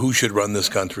voting to who should run this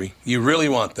country? You really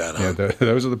want that, huh? Yeah,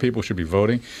 those are the people who should be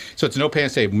voting. So it's no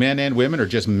pants day, men and women, or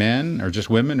just men, or just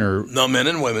women, or no, men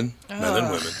and women. Men and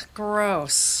women.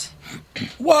 Gross.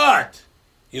 What?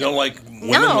 You don't like women?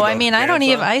 No, I mean, I don't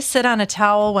even. I sit on a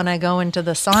towel when I go into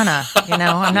the sauna. You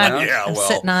know, I'm not. I'm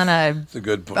sitting on a. It's a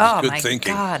good. Oh good my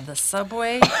thinking. God, the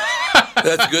subway.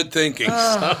 That's good thinking.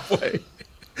 subway.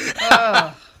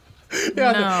 No.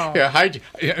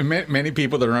 Many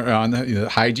people that are on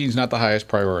hygiene's not the highest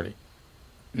priority.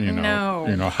 No.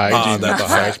 Hygiene's not the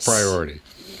highest priority.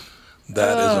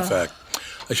 That is a fact.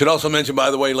 I should also mention,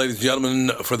 by the way, ladies and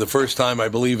gentlemen, for the first time, I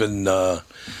believe in.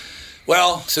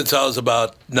 Since I was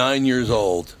about 9 years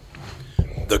old,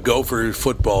 the Gopher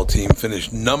football team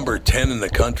finished number 10 in the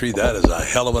country. That is a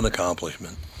hell of an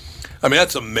accomplishment. I mean,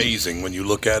 that's amazing when you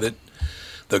look at it.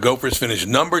 The Gophers finished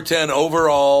number 10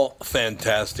 overall.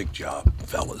 Fantastic job,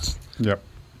 fellas. Yep.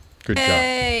 Good job.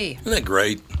 Isn't that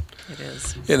great? It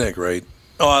is. Isn't that great?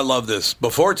 Oh, I love this.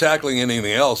 Before tackling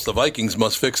anything else, the Vikings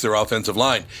must fix their offensive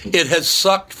line. It has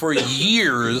sucked for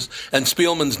years, and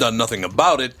Spielman's done nothing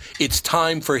about it. It's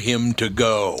time for him to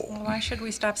go. Well, why should we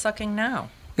stop sucking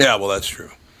now? Yeah, well, that's true.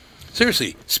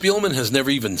 Seriously, Spielman has never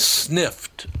even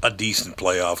sniffed a decent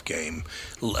playoff game.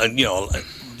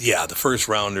 The first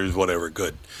rounders, whatever,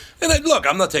 good. And look,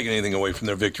 I'm not taking anything away from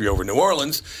their victory over New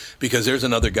Orleans, because there's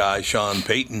another guy, Sean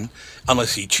Payton.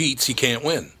 Unless he cheats, he can't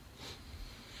win.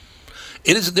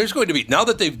 There's going to be, now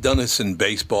that they've done this in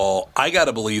baseball, I got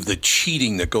to believe the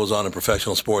cheating that goes on in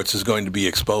professional sports is going to be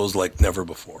exposed like never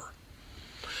before.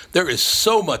 There is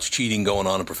so much cheating going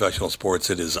on in professional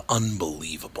sports, it is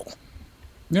unbelievable.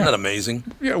 Yeah. Isn't that amazing?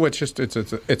 Yeah, well, it's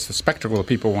the spectacle that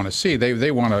people want to see.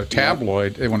 They want a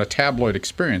tabloid. They want a tabloid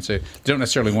experience. They don't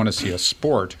necessarily want to see a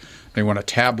sport. They want a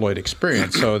tabloid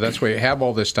experience. So that's why you have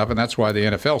all this stuff, and that's why the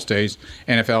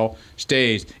NFL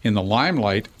stays in the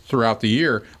limelight throughout the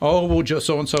year. Oh, well, just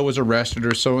so-and-so was arrested,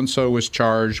 or so-and-so was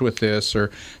charged with this, or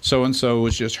so-and-so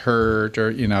was just hurt,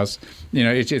 or,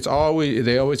 it's always,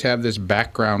 they always have this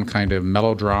background kind of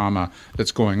melodrama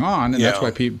that's going on, and that's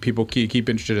why people keep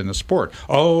interested in the sport.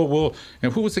 Oh, well,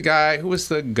 who was the guy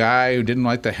who didn't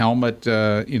like the helmet,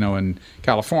 in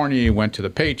California? He went to the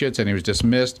Patriots, and he was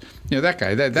dismissed. That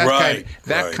guy,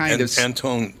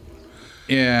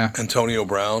 Antonio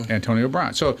Brown.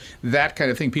 So that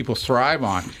kind of thing people thrive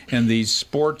on, and these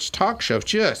sports talk shows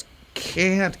just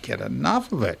can't get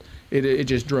enough of it. It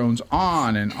just drones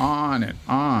on and on and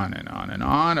on and on and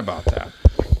on about that.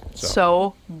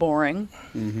 So boring.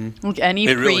 Mm-hmm. Like any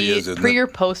pre or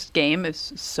post game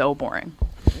is so boring.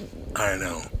 I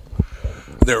know.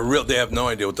 They have no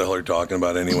idea what the hell they're talking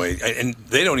about anyway, and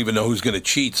they don't even know who's going to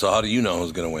cheat. So how do you know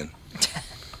who's going to win?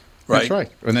 Right. That's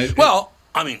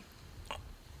right.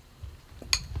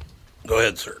 Go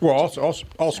ahead, sir. Well,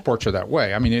 all sports are that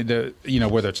way. I mean,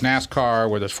 whether it's NASCAR,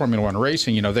 whether it's Formula One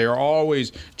racing, they are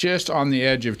always just on the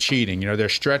edge of cheating. They're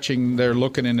stretching, they're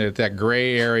looking into that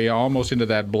gray area, almost into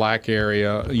that black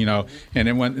area, and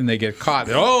then when they get caught,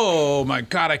 oh my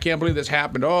God, I can't believe this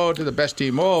happened. Oh, to the best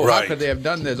team. Oh, How could they have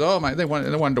done this? Oh my, they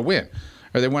wanted to win,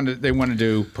 or they wanted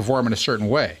to perform in a certain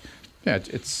way. Yeah,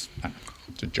 it's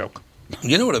a joke.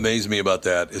 You know what amazed me about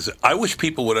that is I wish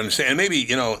people would understand, and maybe,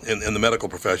 in the medical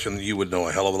profession, you would know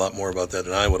a hell of a lot more about that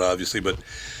than I would, obviously, but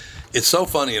it's so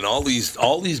funny in all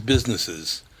these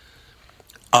businesses,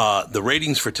 the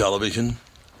ratings for television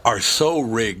are so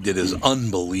rigged, it is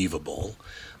unbelievable.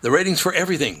 The ratings for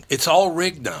everything, it's all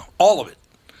rigged now, all of it.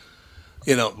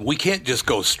 We can't just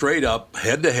go straight up,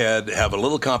 head-to-head, have a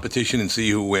little competition and see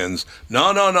who wins.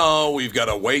 No. We've got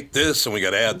to weight this, and we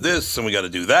got to add this, and we got to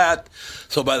do that.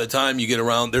 So by the time you get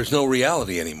around, there's no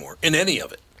reality anymore in any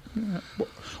of it.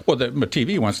 Well,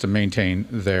 TV wants to maintain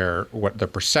the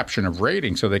perception of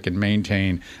rating so they can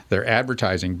maintain their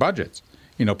advertising budgets.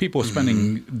 People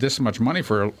spending this much money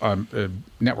for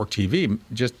network TV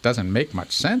just doesn't make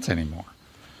much sense anymore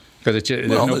because there's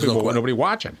nobody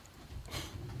watching.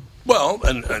 Well,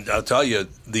 and I'll tell you,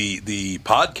 the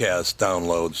podcast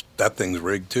downloads, that thing's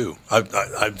rigged too.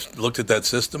 I've looked at that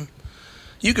system.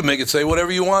 You can make it say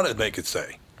whatever you want to make it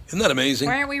say. Isn't that amazing?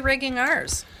 Why aren't we rigging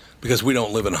ours? Because we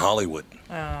don't live in Hollywood.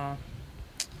 Oh,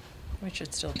 we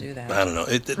should still do that. I don't know.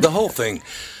 The whole thing,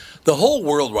 the whole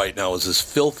world right now is this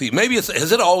filthy. Maybe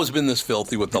has it always been this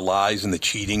filthy with the lies and the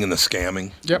cheating and the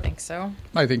scamming? Yep. I think so.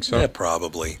 I think so. Yeah,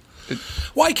 probably.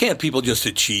 Why can't people just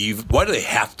achieve? Why do they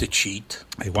have to cheat?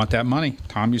 They want that money.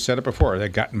 Tom, you said it before. They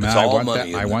got. It's all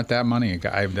money. I want that money.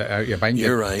 If I can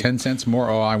get 10 cents more,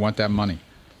 I want that money.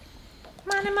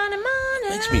 Money, money, money.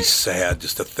 Makes me sad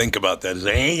just to think about that.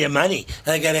 I need the money.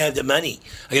 I got to have the money.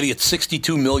 I got to get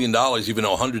 $62 million, even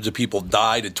though hundreds of people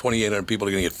died and 2,800 people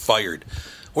are going to get fired.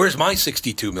 Where's my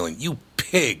 $62 million? You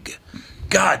pig.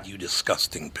 God, you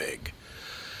disgusting pig.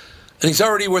 And he's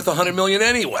already worth $100 million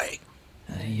anyway.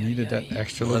 You needed that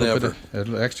extra little bit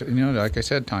of extra. Like I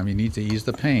said, Tom, you need to ease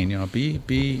the pain.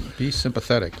 Be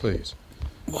sympathetic, please.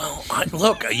 Well,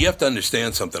 look, you have to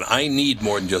understand something. I need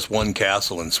more than just one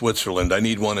castle in Switzerland. I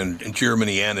need one in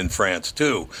Germany and in France,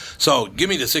 too. So give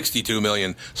me the $62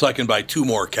 million so I can buy 2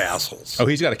 more castles. Oh,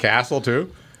 he's got a castle,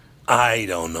 too? I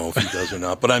don't know if he does or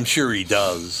not, but I'm sure he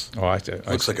does. Oh,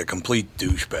 Looks like a complete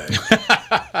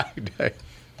douchebag.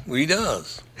 He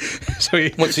does.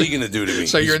 What's he going to do to me?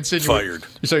 He's fired.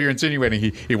 So you're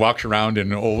insinuating he walks around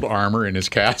in old armor in his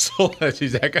castle?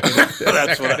 He's that guy.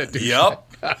 That's what. Yep.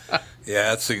 Yeah,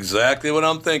 that's exactly what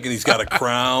I'm thinking. He's got a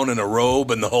crown and a robe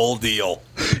and the whole deal.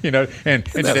 And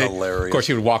today, hilarious? Of course,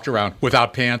 he would walk around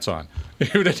without pants on.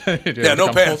 Yeah,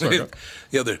 no pants.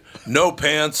 Yeah, no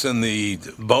pants in the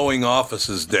Boeing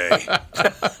offices day.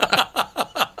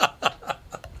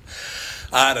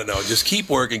 I don't know. Just keep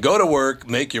working. Go to work,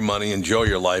 make your money, enjoy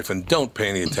your life, and don't pay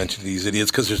any attention to these idiots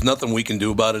because there's nothing we can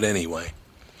do about it anyway.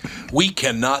 We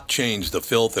cannot change the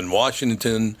filth in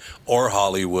Washington or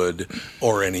Hollywood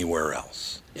or anywhere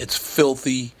else. It's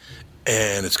filthy,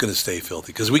 and it's going to stay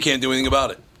filthy because we can't do anything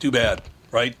about it. Too bad,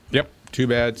 right? Yep, too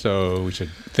bad. So we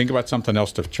should think about something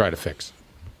else to try to fix.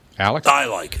 Alex? I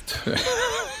like it.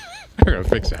 We're going to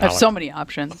fix it, Alex. I have so many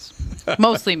options.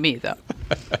 Mostly me, though.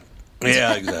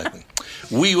 Yeah, exactly.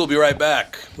 We will be right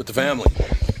back with the family.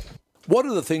 What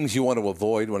are the things you want to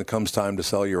avoid when it comes time to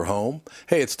sell your home?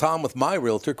 Hey, it's Tom with my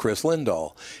realtor, Chris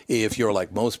Lindahl. If you're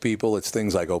like most people, it's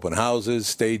things like open houses,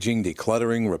 staging,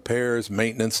 decluttering, repairs,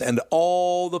 maintenance, and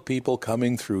all the people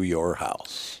coming through your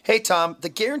house. Hey, Tom, the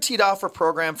Guaranteed Offer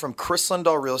program from Chris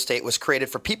Lindahl Real Estate was created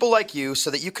for people like you so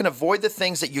that you can avoid the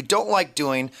things that you don't like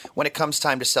doing when it comes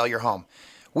time to sell your home.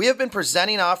 We have been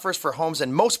presenting offers for homes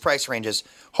in most price ranges.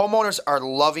 Homeowners are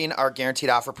loving our Guaranteed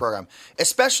Offer program,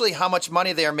 especially how much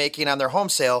money they are making on their home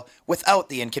sale without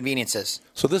the inconveniences.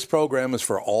 So this program is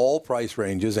for all price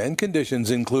ranges and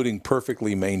conditions, including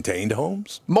perfectly maintained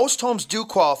homes? Most homes do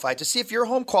qualify. To see if your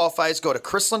home qualifies, go to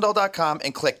chrislindahl.com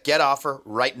and click Get Offer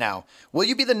right now. Will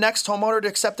you be the next homeowner to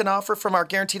accept an offer from our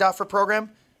Guaranteed Offer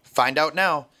program? Find out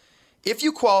now. If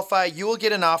you qualify, you will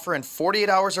get an offer in 48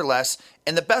 hours or less,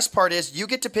 and the best part is you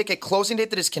get to pick a closing date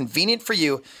that is convenient for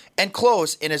you and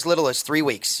close in as little as 3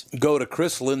 weeks. Go to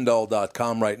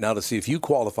chrislindahl.com right now to see if you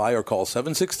qualify or call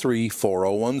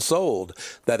 763-401-SOLD.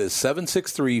 That is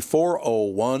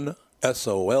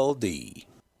 763-401-SOLD.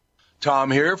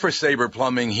 Tom here for Sabre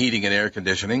Plumbing, Heating, and Air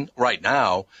Conditioning. Right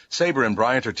now, Sabre and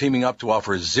Bryant are teaming up to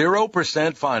offer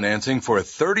 0% financing for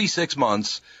 36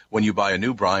 months when you buy a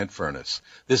new Bryant furnace.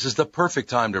 This is the perfect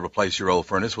time to replace your old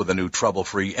furnace with a new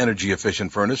trouble-free,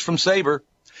 energy-efficient furnace from Sabre.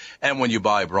 And when you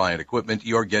buy Bryant equipment,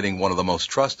 you're getting one of the most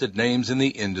trusted names in the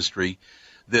industry.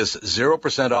 This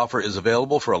 0% offer is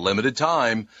available for a limited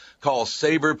time. Call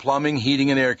Sabre Plumbing, Heating,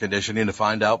 and Air Conditioning to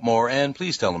find out more, and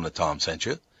please tell them that Tom sent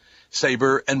you.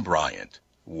 Sabre and Bryant,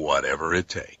 whatever it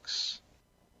takes.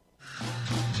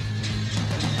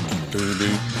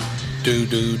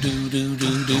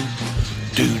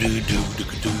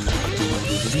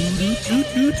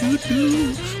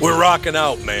 We're rocking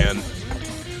out, man.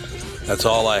 That's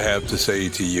all I have to say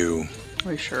to you.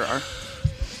 We sure are.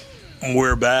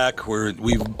 We're back.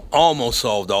 We've almost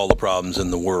solved all the problems in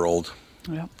the world.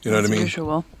 Yep. You know what I mean?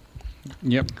 Usual.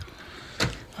 Yep.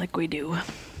 Like we do.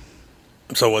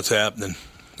 So what's happening?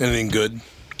 Anything good?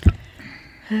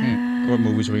 What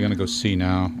movies are we going to go see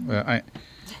now? I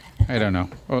don't know.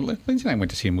 Well, Lindsay and I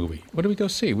went to see a movie. What did we go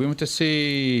see? We went to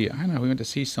see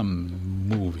some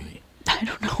movie. I I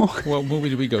don't know. What movie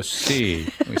did we go see?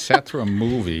 We sat through a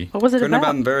movie. What was it Couldn't about?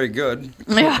 have been very good.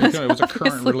 Yeah, It was a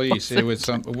current release. It was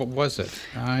some. What was it?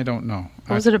 I don't know.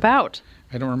 What was it about?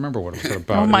 I don't remember what it was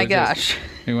about. Oh my gosh!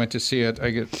 We went to see it.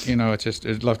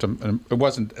 It left it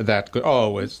wasn't that good.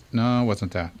 Oh, it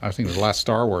wasn't that. I think it was the last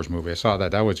Star Wars movie. I saw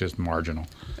that. That was just marginal.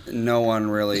 No one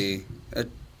really. It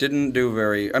didn't do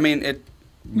very. I mean,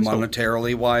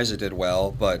 monetarily wise, it did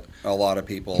well, but a lot of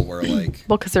people were like,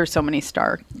 well, because there's so many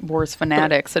Star Wars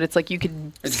fanatics that it's like you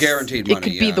could. It's guaranteed It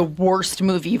money. could be the worst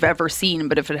movie you've ever seen,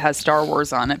 but if it has Star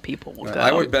Wars on it, people will go.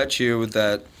 I would bet you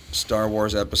that Star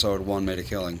Wars Episode 1 made a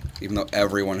killing, even though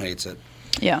everyone hates it.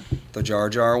 Yeah. The Jar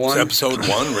Jar one. It's Episode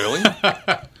 1, really?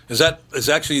 Is that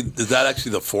actually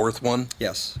the fourth one?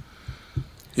 Yes.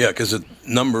 Yeah, because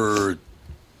number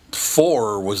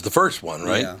 4 was the first one,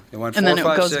 right? Yeah. It went And 4, then it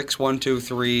 5, goes- 6, 1, 2,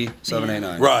 3, 7, 8,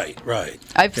 9. Right.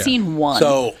 I've seen one.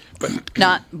 So,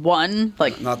 not one,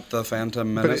 like Not the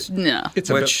Phantom Menace. no.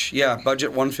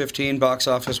 Budget 115, box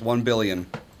office 1 billion.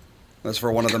 That's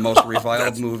for one of the most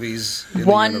reviled movies in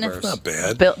the universe. Not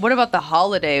bad. What about the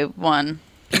holiday one?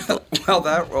 Well,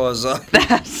 that was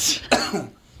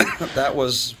that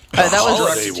was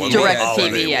Holiday one. direct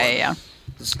Holiday TV. Yeah.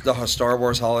 the Star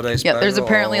Wars holiday special. Yeah, there's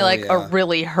apparently Oh, yeah. a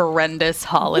really horrendous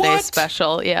holiday What?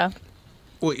 special. Yeah.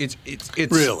 Well, it's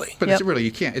Really? but Yep. it's really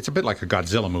you can't. It's a bit like a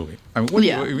Godzilla movie. I mean, when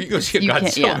you go see a You can't-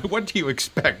 Godzilla, yeah. what do you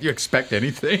expect? You expect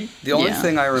anything? The only Yeah.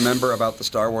 thing I remember about the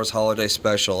Star Wars holiday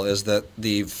special is that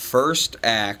the first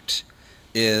act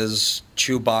is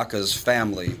Chewbacca's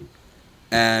family,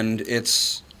 and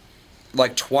it's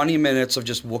like 20 minutes of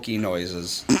just Wookiee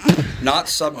noises, not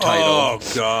subtitled. Oh,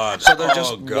 God. So they're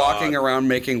just Oh, God. walking around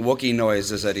making Wookiee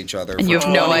noises at each other. And for you have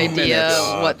no 20 idea minutes.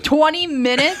 what 20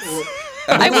 minutes.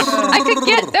 I could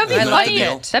get that'd be I like funny.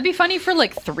 it. That'd be funny for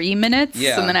like 3 minutes,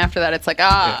 Yeah. and then after that, it's like No,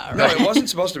 right. it wasn't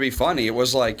supposed to be funny. It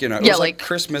was like, it Yeah, was like like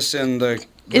Christmas in the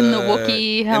Wookiee in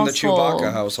the household.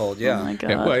 Chewbacca household. Yeah. Oh my god.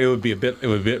 Yeah, well, it would be a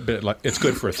bit like it's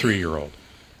good for a 3-year-old.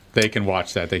 They can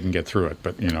watch that. They can get through it.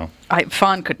 But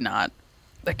Fawn could not.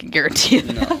 I can guarantee you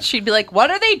that. She'd be like,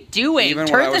 "What are they doing? Even when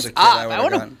Turn I was this a kid, I up. would've I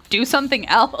want to gone- do something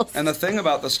else." And the thing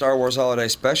about the Star Wars Holiday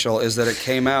Special is that it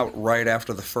came out right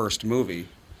after the first movie.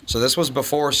 So this was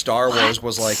before Star Wars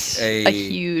was like A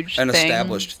huge an thing.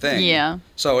 established thing. Yeah.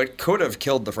 So it could have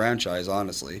killed the franchise,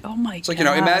 honestly. Oh my It's like,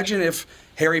 god. imagine if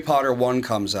Harry Potter 1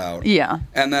 comes out. Yeah.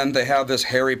 And then they have this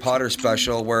Harry Potter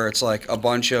special where it's like a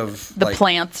bunch of The like,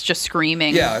 plants just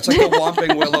screaming. Yeah, it's like the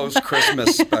Whomping Willows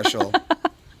Christmas special.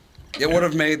 It would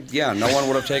have made, no one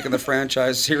would have taken the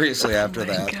franchise seriously after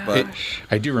that. But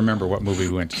I do remember what movie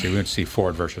we went to see. We went to see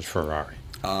Ford versus Ferrari.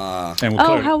 And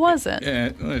How was it?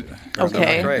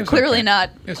 Okay, great. clearly okay. not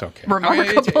It's okay.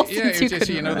 remarkable. Yeah, since you it's just,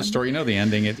 couldn't you know the run. story, you know the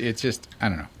ending. It's just I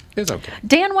don't know. It's okay.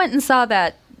 Dan went and saw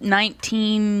that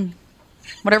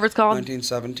whatever it's called.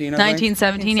 1917, I think.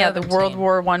 1917, yeah, the 1917. World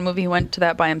War I movie. He went to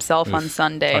that by himself on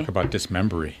Sunday. Talk about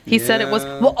dismembery. He said it was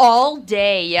Yeah. all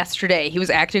day yesterday. He was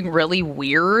acting really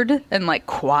weird and like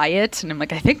quiet, and I'm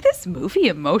like, I think this movie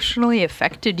emotionally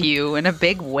affected you in a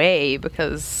big way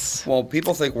because Well,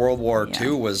 people think World War Yeah.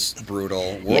 II was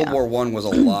brutal. World Yeah. War I was a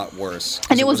lot worse. 'Cause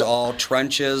And it it was was- all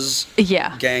trenches,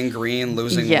 yeah, gangrene,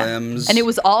 losing yeah, limbs. and it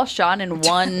was all shot in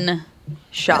one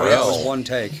shot. Yeah, it was one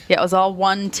take. Yeah, it was all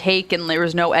one take, and there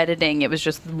was no editing. It was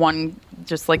just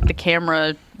like the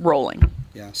camera rolling.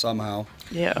 Yeah, somehow.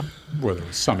 Yeah. Well, there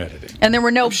was some editing. And there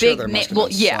were no I'm sure big there must have well,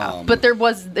 been yeah, some. but there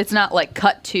was. It's not like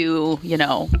cut to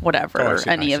whatever Oh, I see,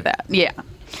 any I of see. that. Yeah,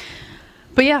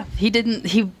 but yeah, he didn't.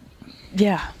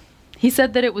 He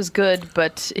said that it was good,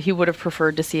 but he would have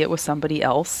preferred to see it with somebody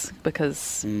else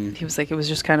because he was like it was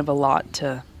just kind of a lot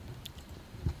to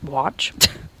watch,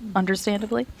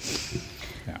 understandably.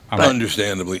 Yeah,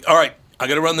 Understandably. All right, I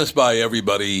got to run this by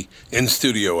everybody in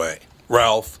Studio A.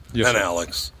 Ralph Yes, and sir.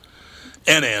 Alex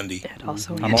and Andy. And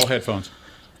also, I'm all headphones.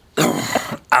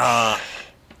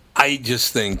 I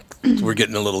just think we're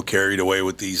getting a little carried away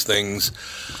with these things.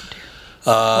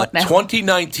 What now?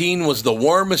 2019 was the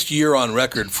warmest year on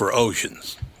record for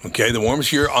oceans. Okay, the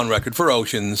warmest year on record for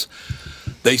oceans.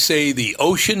 They say the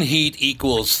ocean heat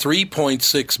equals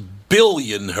 3.6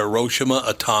 billion Hiroshima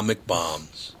atomic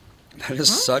bombs. That is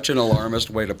such an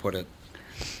alarmist way to put it.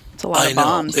 it's a lot I of know.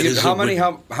 bombs. It is How a many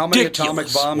atomic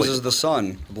ridiculous bombs way- is the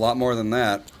sun? A lot more than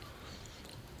that.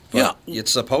 But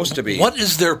it's supposed to be. What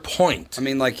is their point? I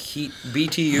mean, like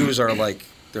BTUs are like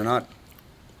they're not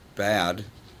bad.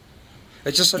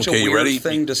 It's just such Okay, a you weird ready?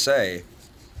 thing to say.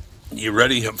 You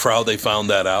ready for how they found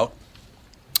that out?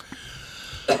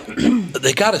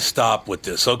 They got to stop with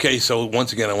this. Okay, so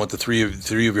once again, I want the three of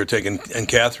your take, and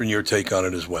Catherine, your take on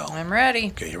it as well. I'm ready.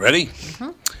 Okay, you ready?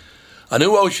 A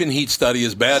new ocean heat study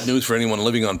is bad news for anyone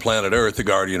living on planet Earth, The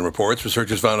Guardian reports.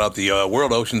 Researchers found out the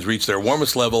world oceans reached their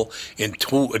warmest level in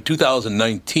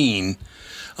 2019,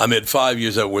 amid 5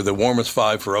 years that were the warmest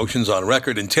 5 for oceans on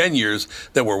record, and 10 years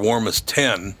that were warmest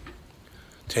 10.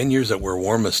 10 years that were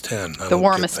warmest 10. The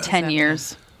warmest 10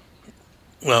 years.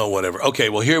 Well, whatever. Okay,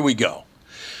 well, here we go.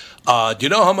 Do you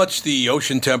know how much the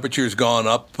ocean temperature has gone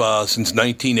up since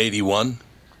 1981?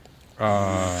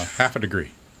 Half a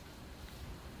degree.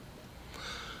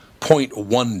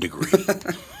 0.1 degree.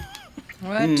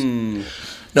 What?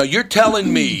 Now you're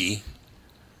telling me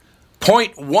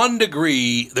 0.1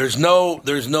 degree. There's no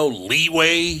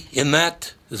leeway in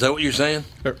that. Is that what you're saying?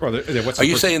 Are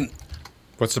you saying?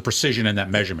 What's the precision in that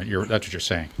measurement? That's what you're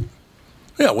saying.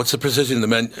 Yeah. What's the precision in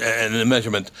the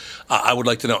measurement? I would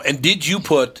like to know. And did you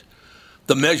put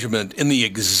the measurement in the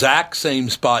exact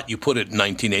same spot you put it in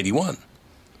 1981?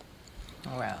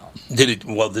 Well. Did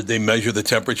they measure the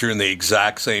temperature in the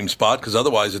exact same spot? Because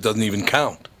otherwise it doesn't even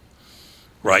count.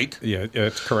 Right? Yeah,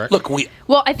 that's correct. Look,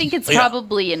 Well, I think it's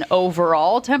probably an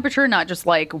overall temperature, not just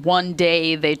like one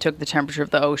day they took the temperature of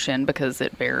the ocean, because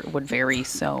it would vary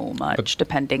so much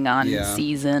depending on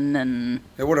season, and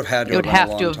it would have had to. It would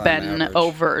have to have been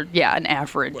over, an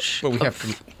average. But we have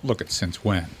to look at since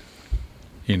when.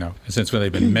 Since when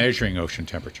they've been measuring ocean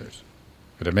temperatures.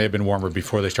 But it may have been warmer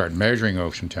before they started measuring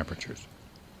ocean temperatures.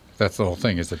 That's the whole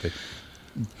thing, is that they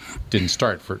didn't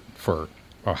start for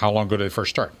how long ago did they first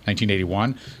start?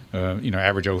 1981,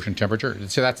 average ocean temperature.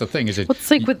 So that's the thing, is it? What's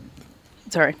like with?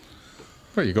 Sorry.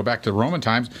 Well, you go back to the Roman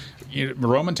times.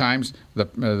 Roman times,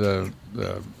 the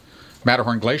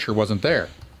Matterhorn Glacier wasn't there.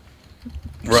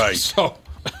 Right. So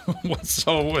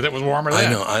it was warmer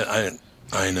then.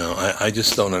 I know. I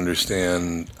just don't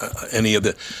understand any of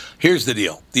the... Here's the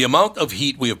deal. The amount of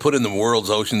heat we have put in the world's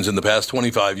oceans in the past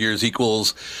 25 years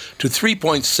equals to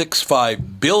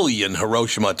 3.65 billion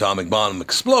Hiroshima atomic bomb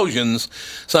explosions.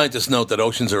 Scientists note that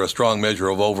oceans are a strong measure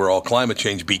of overall climate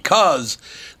change because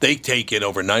they take in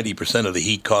over 90% of the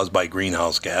heat caused by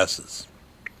greenhouse gases.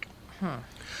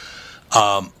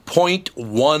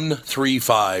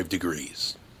 0.135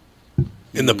 degrees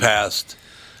in the past...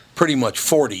 pretty much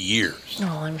 40 years.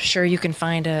 Well, I'm sure you can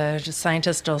find a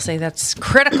scientist who'll say that's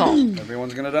critical.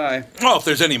 Everyone's going to die. Oh, if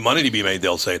there's any money to be made,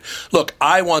 they'll say it. Look,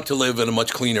 I want to live in a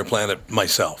much cleaner planet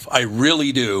myself. I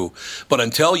really do. But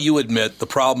until you admit the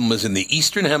problem is in the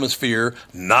Eastern Hemisphere,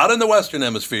 not in the Western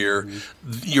Hemisphere,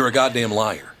 you're a goddamn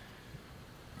liar.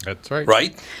 That's right.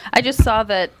 Right? I just saw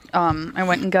that I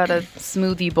went and got a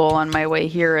smoothie bowl on my way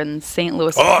here in St.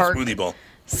 Louis Park. Smoothie bowl.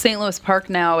 St. Louis Park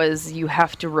now is you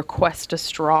have to request a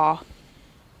straw.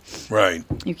 Right.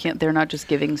 You can't. They're not just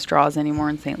giving straws anymore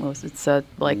in St. Louis. It's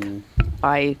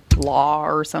by law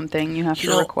or something. You have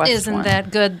to request. Isn't one.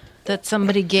 that good that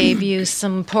somebody gave you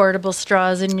some portable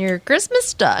straws in your Christmas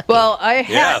stocking? Well,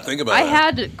 think about it. I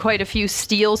had quite a few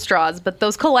steel straws, but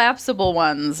those collapsible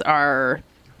ones are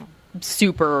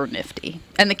super nifty,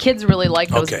 and the kids really like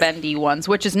those bendy ones,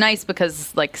 which is nice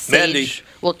because Sage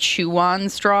will chew on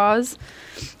straws,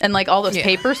 and all those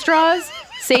paper straws.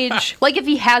 Sage, if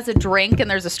he has a drink and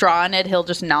there's a straw in it, he'll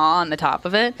just gnaw on the top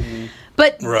of it. And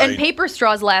paper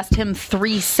straws last him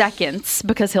 3 seconds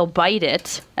because he'll bite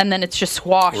it, and then it's just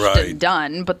swashed and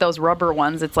done. But those rubber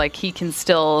ones, it's he can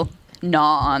still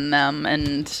gnaw on them,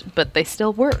 but they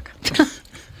still work.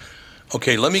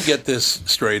 Okay, let me get this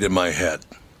straight in my head.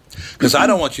 Because I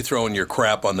don't want you throwing your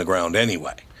crap on the ground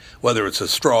anyway. Whether it's a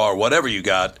straw or whatever you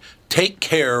got, take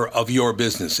care of your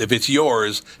business. If it's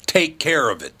yours, take care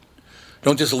of it.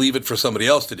 Don't just leave it for somebody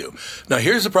else to do. Now,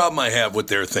 here's the problem I have with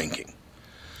their thinking.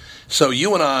 So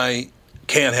you and I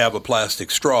can't have a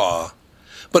plastic straw,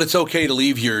 but it's okay to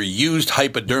leave your used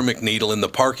hypodermic needle in the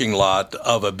parking lot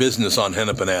of a business on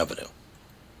Hennepin Avenue.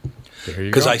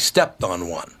 Because I stepped on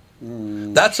one.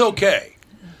 That's okay.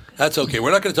 That's okay.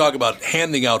 We're not going to talk about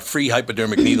handing out free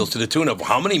hypodermic needles to the tune of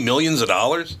how many millions of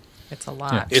dollars? It's a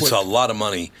lot. Yeah. It's a lot of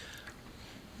money.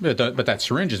 But that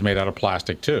syringe is made out of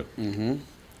plastic, too. Mm-hmm.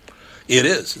 It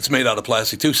is. It's made out of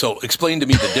plastic, too. So explain to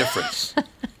me the difference.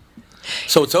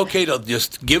 So it's okay to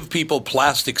just give people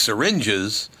plastic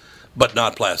syringes, but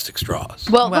not plastic straws.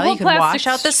 Well you can wash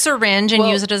out the syringe and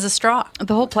use it as a straw.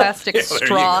 The whole plastic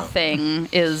straw thing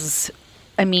is,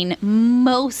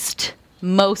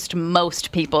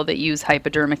 most people that use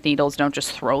hypodermic needles don't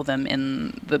just throw them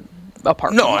in the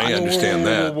apartment. No, I understand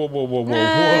that. Whoa.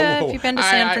 If you've been to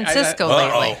San Francisco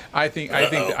lately, I think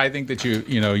that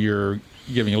you're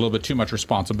giving a little bit too much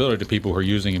responsibility to people who are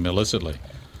using them illicitly.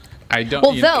 I don't.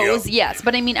 Well, those, yes,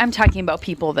 but I mean, I'm talking about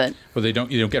people that. Well, you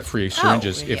don't get free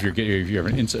syringes if you're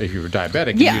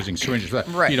diabetic and using syringes.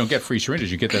 Right. You don't get free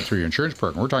syringes. You get that through your insurance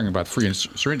program. We're talking about free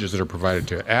syringes that are provided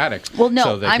to addicts. Well,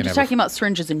 no, I'm just talking about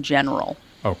syringes in general.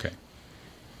 Okay.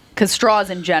 Because straws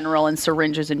in general and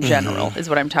syringes in general is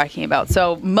what I'm talking about.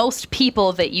 So most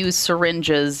people that use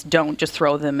syringes don't just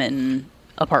throw them in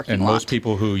a parking lot. And most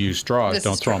people who use straws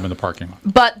don't throw them in the parking lot.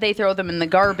 But they throw them in the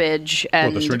garbage.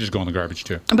 And the syringes go in the garbage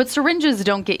too. But syringes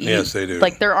don't get used. Yes, they do.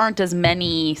 Like there aren't as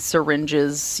many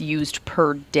syringes used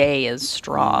per day as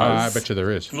straws. I bet you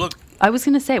there is. Look, I was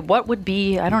going to say, what would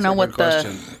be, I don't know what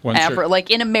the average, like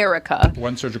in America.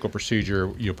 One surgical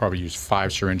procedure, you'll probably use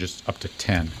 5 syringes up to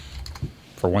 10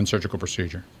 for one surgical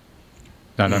procedure.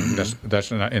 Now, that's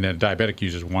not, and a diabetic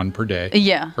uses 1 per day.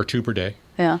 Yeah. Or 2 per day.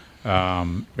 Yeah.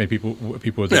 Maybe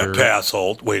people that are... pass,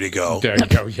 Holt. Way to go. There you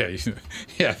go. Yeah,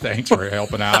 yeah. Thanks for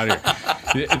helping out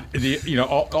here.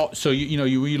 So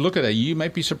you look at that, you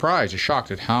might be surprised or shocked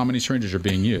at how many syringes are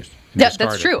being used. Yeah,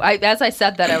 that's true. As I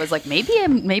said that, I was like,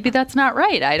 maybe that's not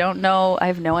right. I don't know. I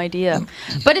have no idea.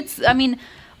 But it's, I mean,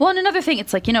 well, and another thing,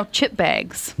 it's like, chip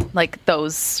bags, like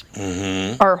those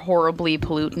are horribly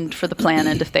pollutant for the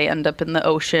planet if they end up in the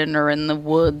ocean or in the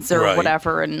woods or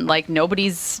whatever. And like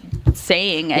nobody's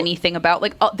saying anything about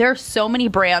like, there are so many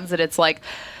brands that it's like,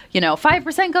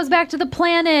 5% goes back to the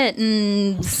planet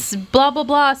and blah, blah,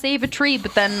 blah, save a tree.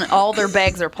 But then all their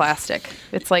bags are plastic.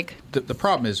 It's like. The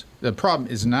problem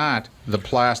is not the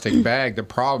plastic bag. The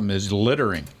problem is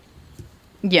littering.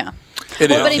 Yeah.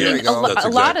 But I mean, a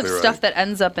lot of stuff that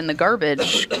ends up in the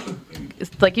garbage,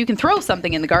 like you can throw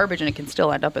something in the garbage and it can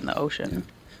still end up in the ocean. Yeah.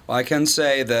 Well, I can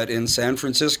say that in San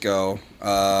Francisco,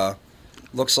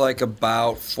 looks like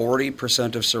about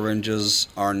 40% of syringes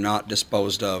are not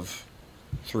disposed of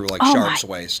through like sharps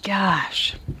waste.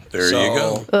 Gosh. There you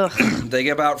go. Ugh. They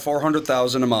get about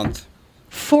 400,000 a month.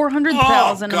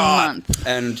 400,000 a month.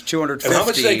 And 250. And how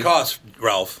much do they cost,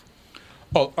 Ralph?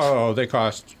 Oh, they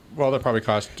cost. Well, they probably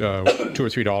cost $2 or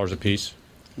 $3 a piece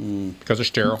because they're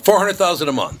sterile. 400,000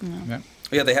 a month.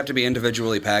 Yeah, they have to be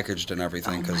individually packaged and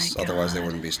everything because otherwise they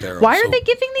wouldn't be sterile. Why are they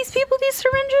giving these people these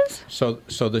syringes?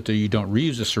 So that you don't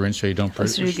reuse the syringe, so you don't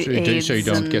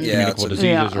get communicable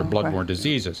diseases or bloodborne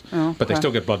diseases. But they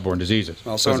still get bloodborne diseases,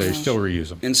 so they still reuse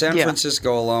them. In San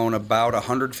Francisco alone, about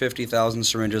 150,000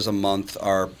 syringes a month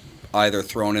are either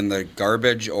thrown in the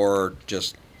garbage or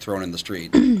just thrown in the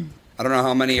street. I don't know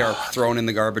how many are thrown in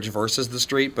the garbage versus the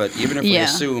street, but even if we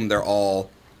assume they're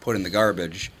all put in the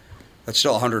garbage, that's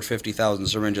still 150,000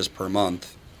 syringes per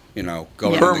month, going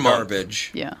in the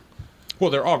garbage. Yeah. Well,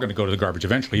 they're all going to go to the garbage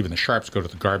eventually. Even the sharps go to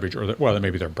the garbage, or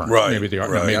maybe they're burnt. Right. Maybe they are.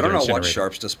 Right. Maybe I don't know what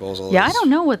sharps disposal is. Yeah, I don't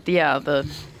know what the.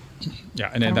 Yeah,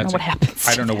 and then I don't know what happens.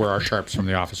 I don't know where our sharps from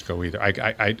the office go either.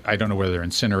 I don't know whether they're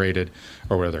incinerated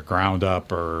or whether they're ground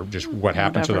up or just what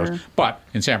happens to those. But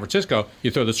in San Francisco,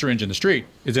 you throw the syringe in the street,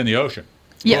 it's in the ocean.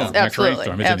 Yes, absolutely. It's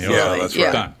in the ocean. Yeah, that's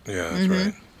right. Done. Yeah, that's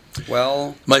right.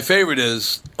 Well, my favorite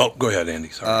is. Oh, go ahead, Andy.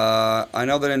 Sorry. I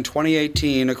know that in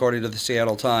 2018, according to the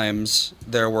Seattle Times,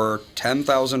 there were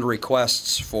 10,000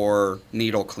 requests for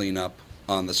needle cleanup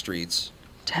on the streets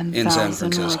in San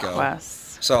Francisco. Requests.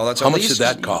 So that's how much did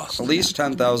that cost? At least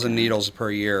 10,000 needles per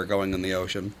year going in the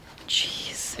ocean.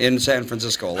 Jeez. In San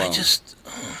Francisco alone.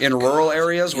 In rural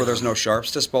areas where there's no sharps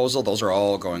disposal, those are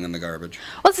all going in the garbage.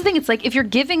 Well, that's the thing. It's like if you're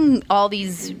giving all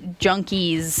these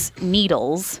junkies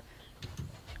needles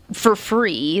for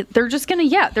free, they're just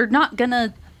they're not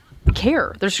gonna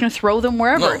care. They're just gonna throw them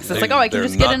wherever. It's like, I can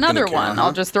just get another one.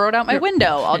 I'll just throw it out my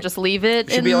window. I'll just leave it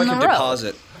in the road. It should be like a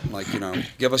deposit. Like,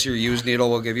 give us your used needle,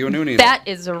 we'll give you a new needle. That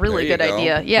is a really good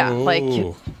idea. Yeah,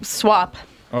 like swap.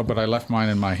 Oh, but I left mine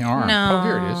in my arm. No. Oh,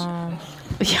 here it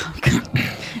is. Yeah,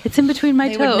 it's in between my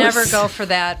toes. They would never go for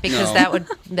that because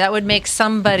that would make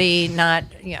somebody not.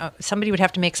 Somebody would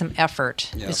have to make some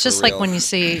effort. Yeah, it's just like when you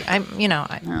see,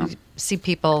 I see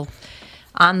people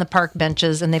on the park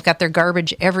benches and they've got their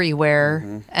garbage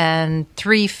everywhere, and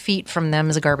 3 feet from them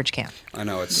is a garbage can. I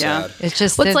know, it's sad. It's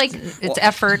just it's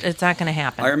effort. It's not going to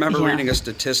happen. I remember reading a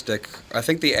statistic. I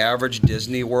think the average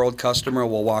Disney World customer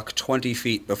will walk 20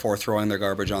 feet before throwing their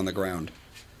garbage on the ground.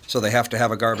 So they have to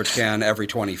have a garbage can every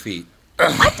 20 feet.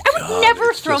 What? I would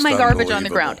never throw my garbage on the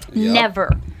ground. Yep.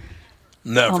 Never.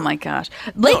 Never. Oh my gosh.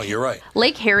 No, you're right.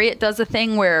 Lake Harriet does a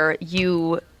thing where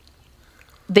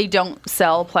they don't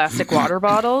sell plastic water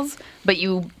bottles, but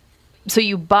you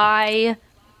buy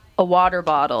a water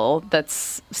bottle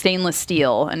that's stainless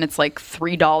steel and it's like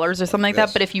 $3 or something like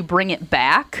that. But if you bring it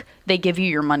back, they give you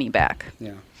your money back.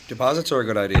 Yeah. Deposits are a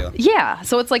good idea. Yeah.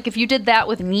 So it's like if you did that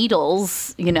with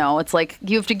needles, it's like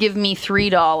you have to give me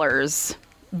 $3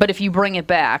 But if you bring it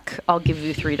back, I'll give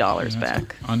you $3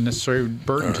 back. Unnecessary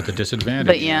burden to the disadvantage.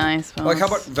 But yeah, I suppose. Like, how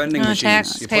about vending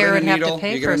machines? You put taxpayer in a would have to needle,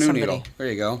 pay you get for a new somebody. needle. There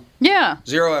you go. Yeah.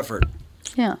 0 effort.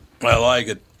 Yeah. I like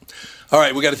it. All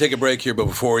right, we got to take a break here, but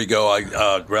before we go,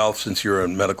 Ralph, since you're a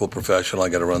medical professional, I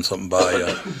got to run something by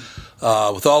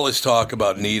you. With all this talk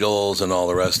about needles and all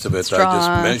the rest of it, Straws. I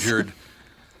just measured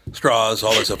straws,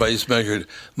 all this stuff. I just measured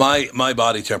my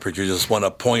body temperature just went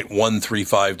up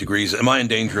 0.135 degrees. Am I in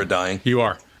danger of dying? You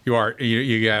are.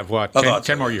 You have what?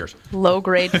 10 more years.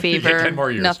 Low-grade fever. 10 more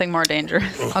years. Nothing more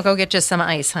dangerous. I'll go get you some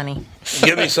ice, honey.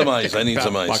 Give me some ice. I need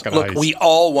some ice. Look, ice. we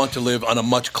all want to live on a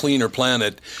much cleaner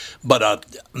planet, but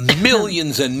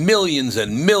millions and millions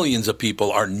and millions of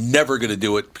people are never going to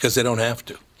do it because they don't have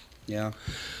to. Yeah.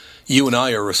 You and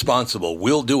I are responsible.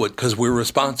 We'll do it because we're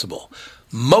responsible.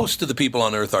 Most of the people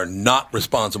on Earth are not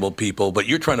responsible people, but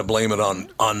you're trying to blame it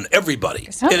on everybody.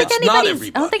 And it's not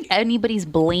everybody. I don't think anybody's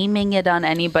blaming it on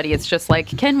anybody. It's just like,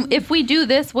 if we do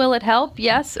this, will it help?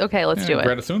 Yes. Okay, let's do it.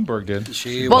 Greta Thunberg did.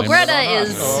 Greta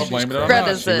is. Blame it on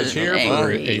Greta's us. She was here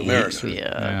for 8 weeks.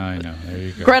 Yeah. I know. There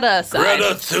you go. Greta aside.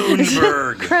 Greta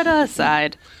Thunberg. Greta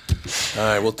aside. All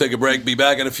right, we'll take a break. Be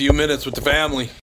back in a few minutes with the family.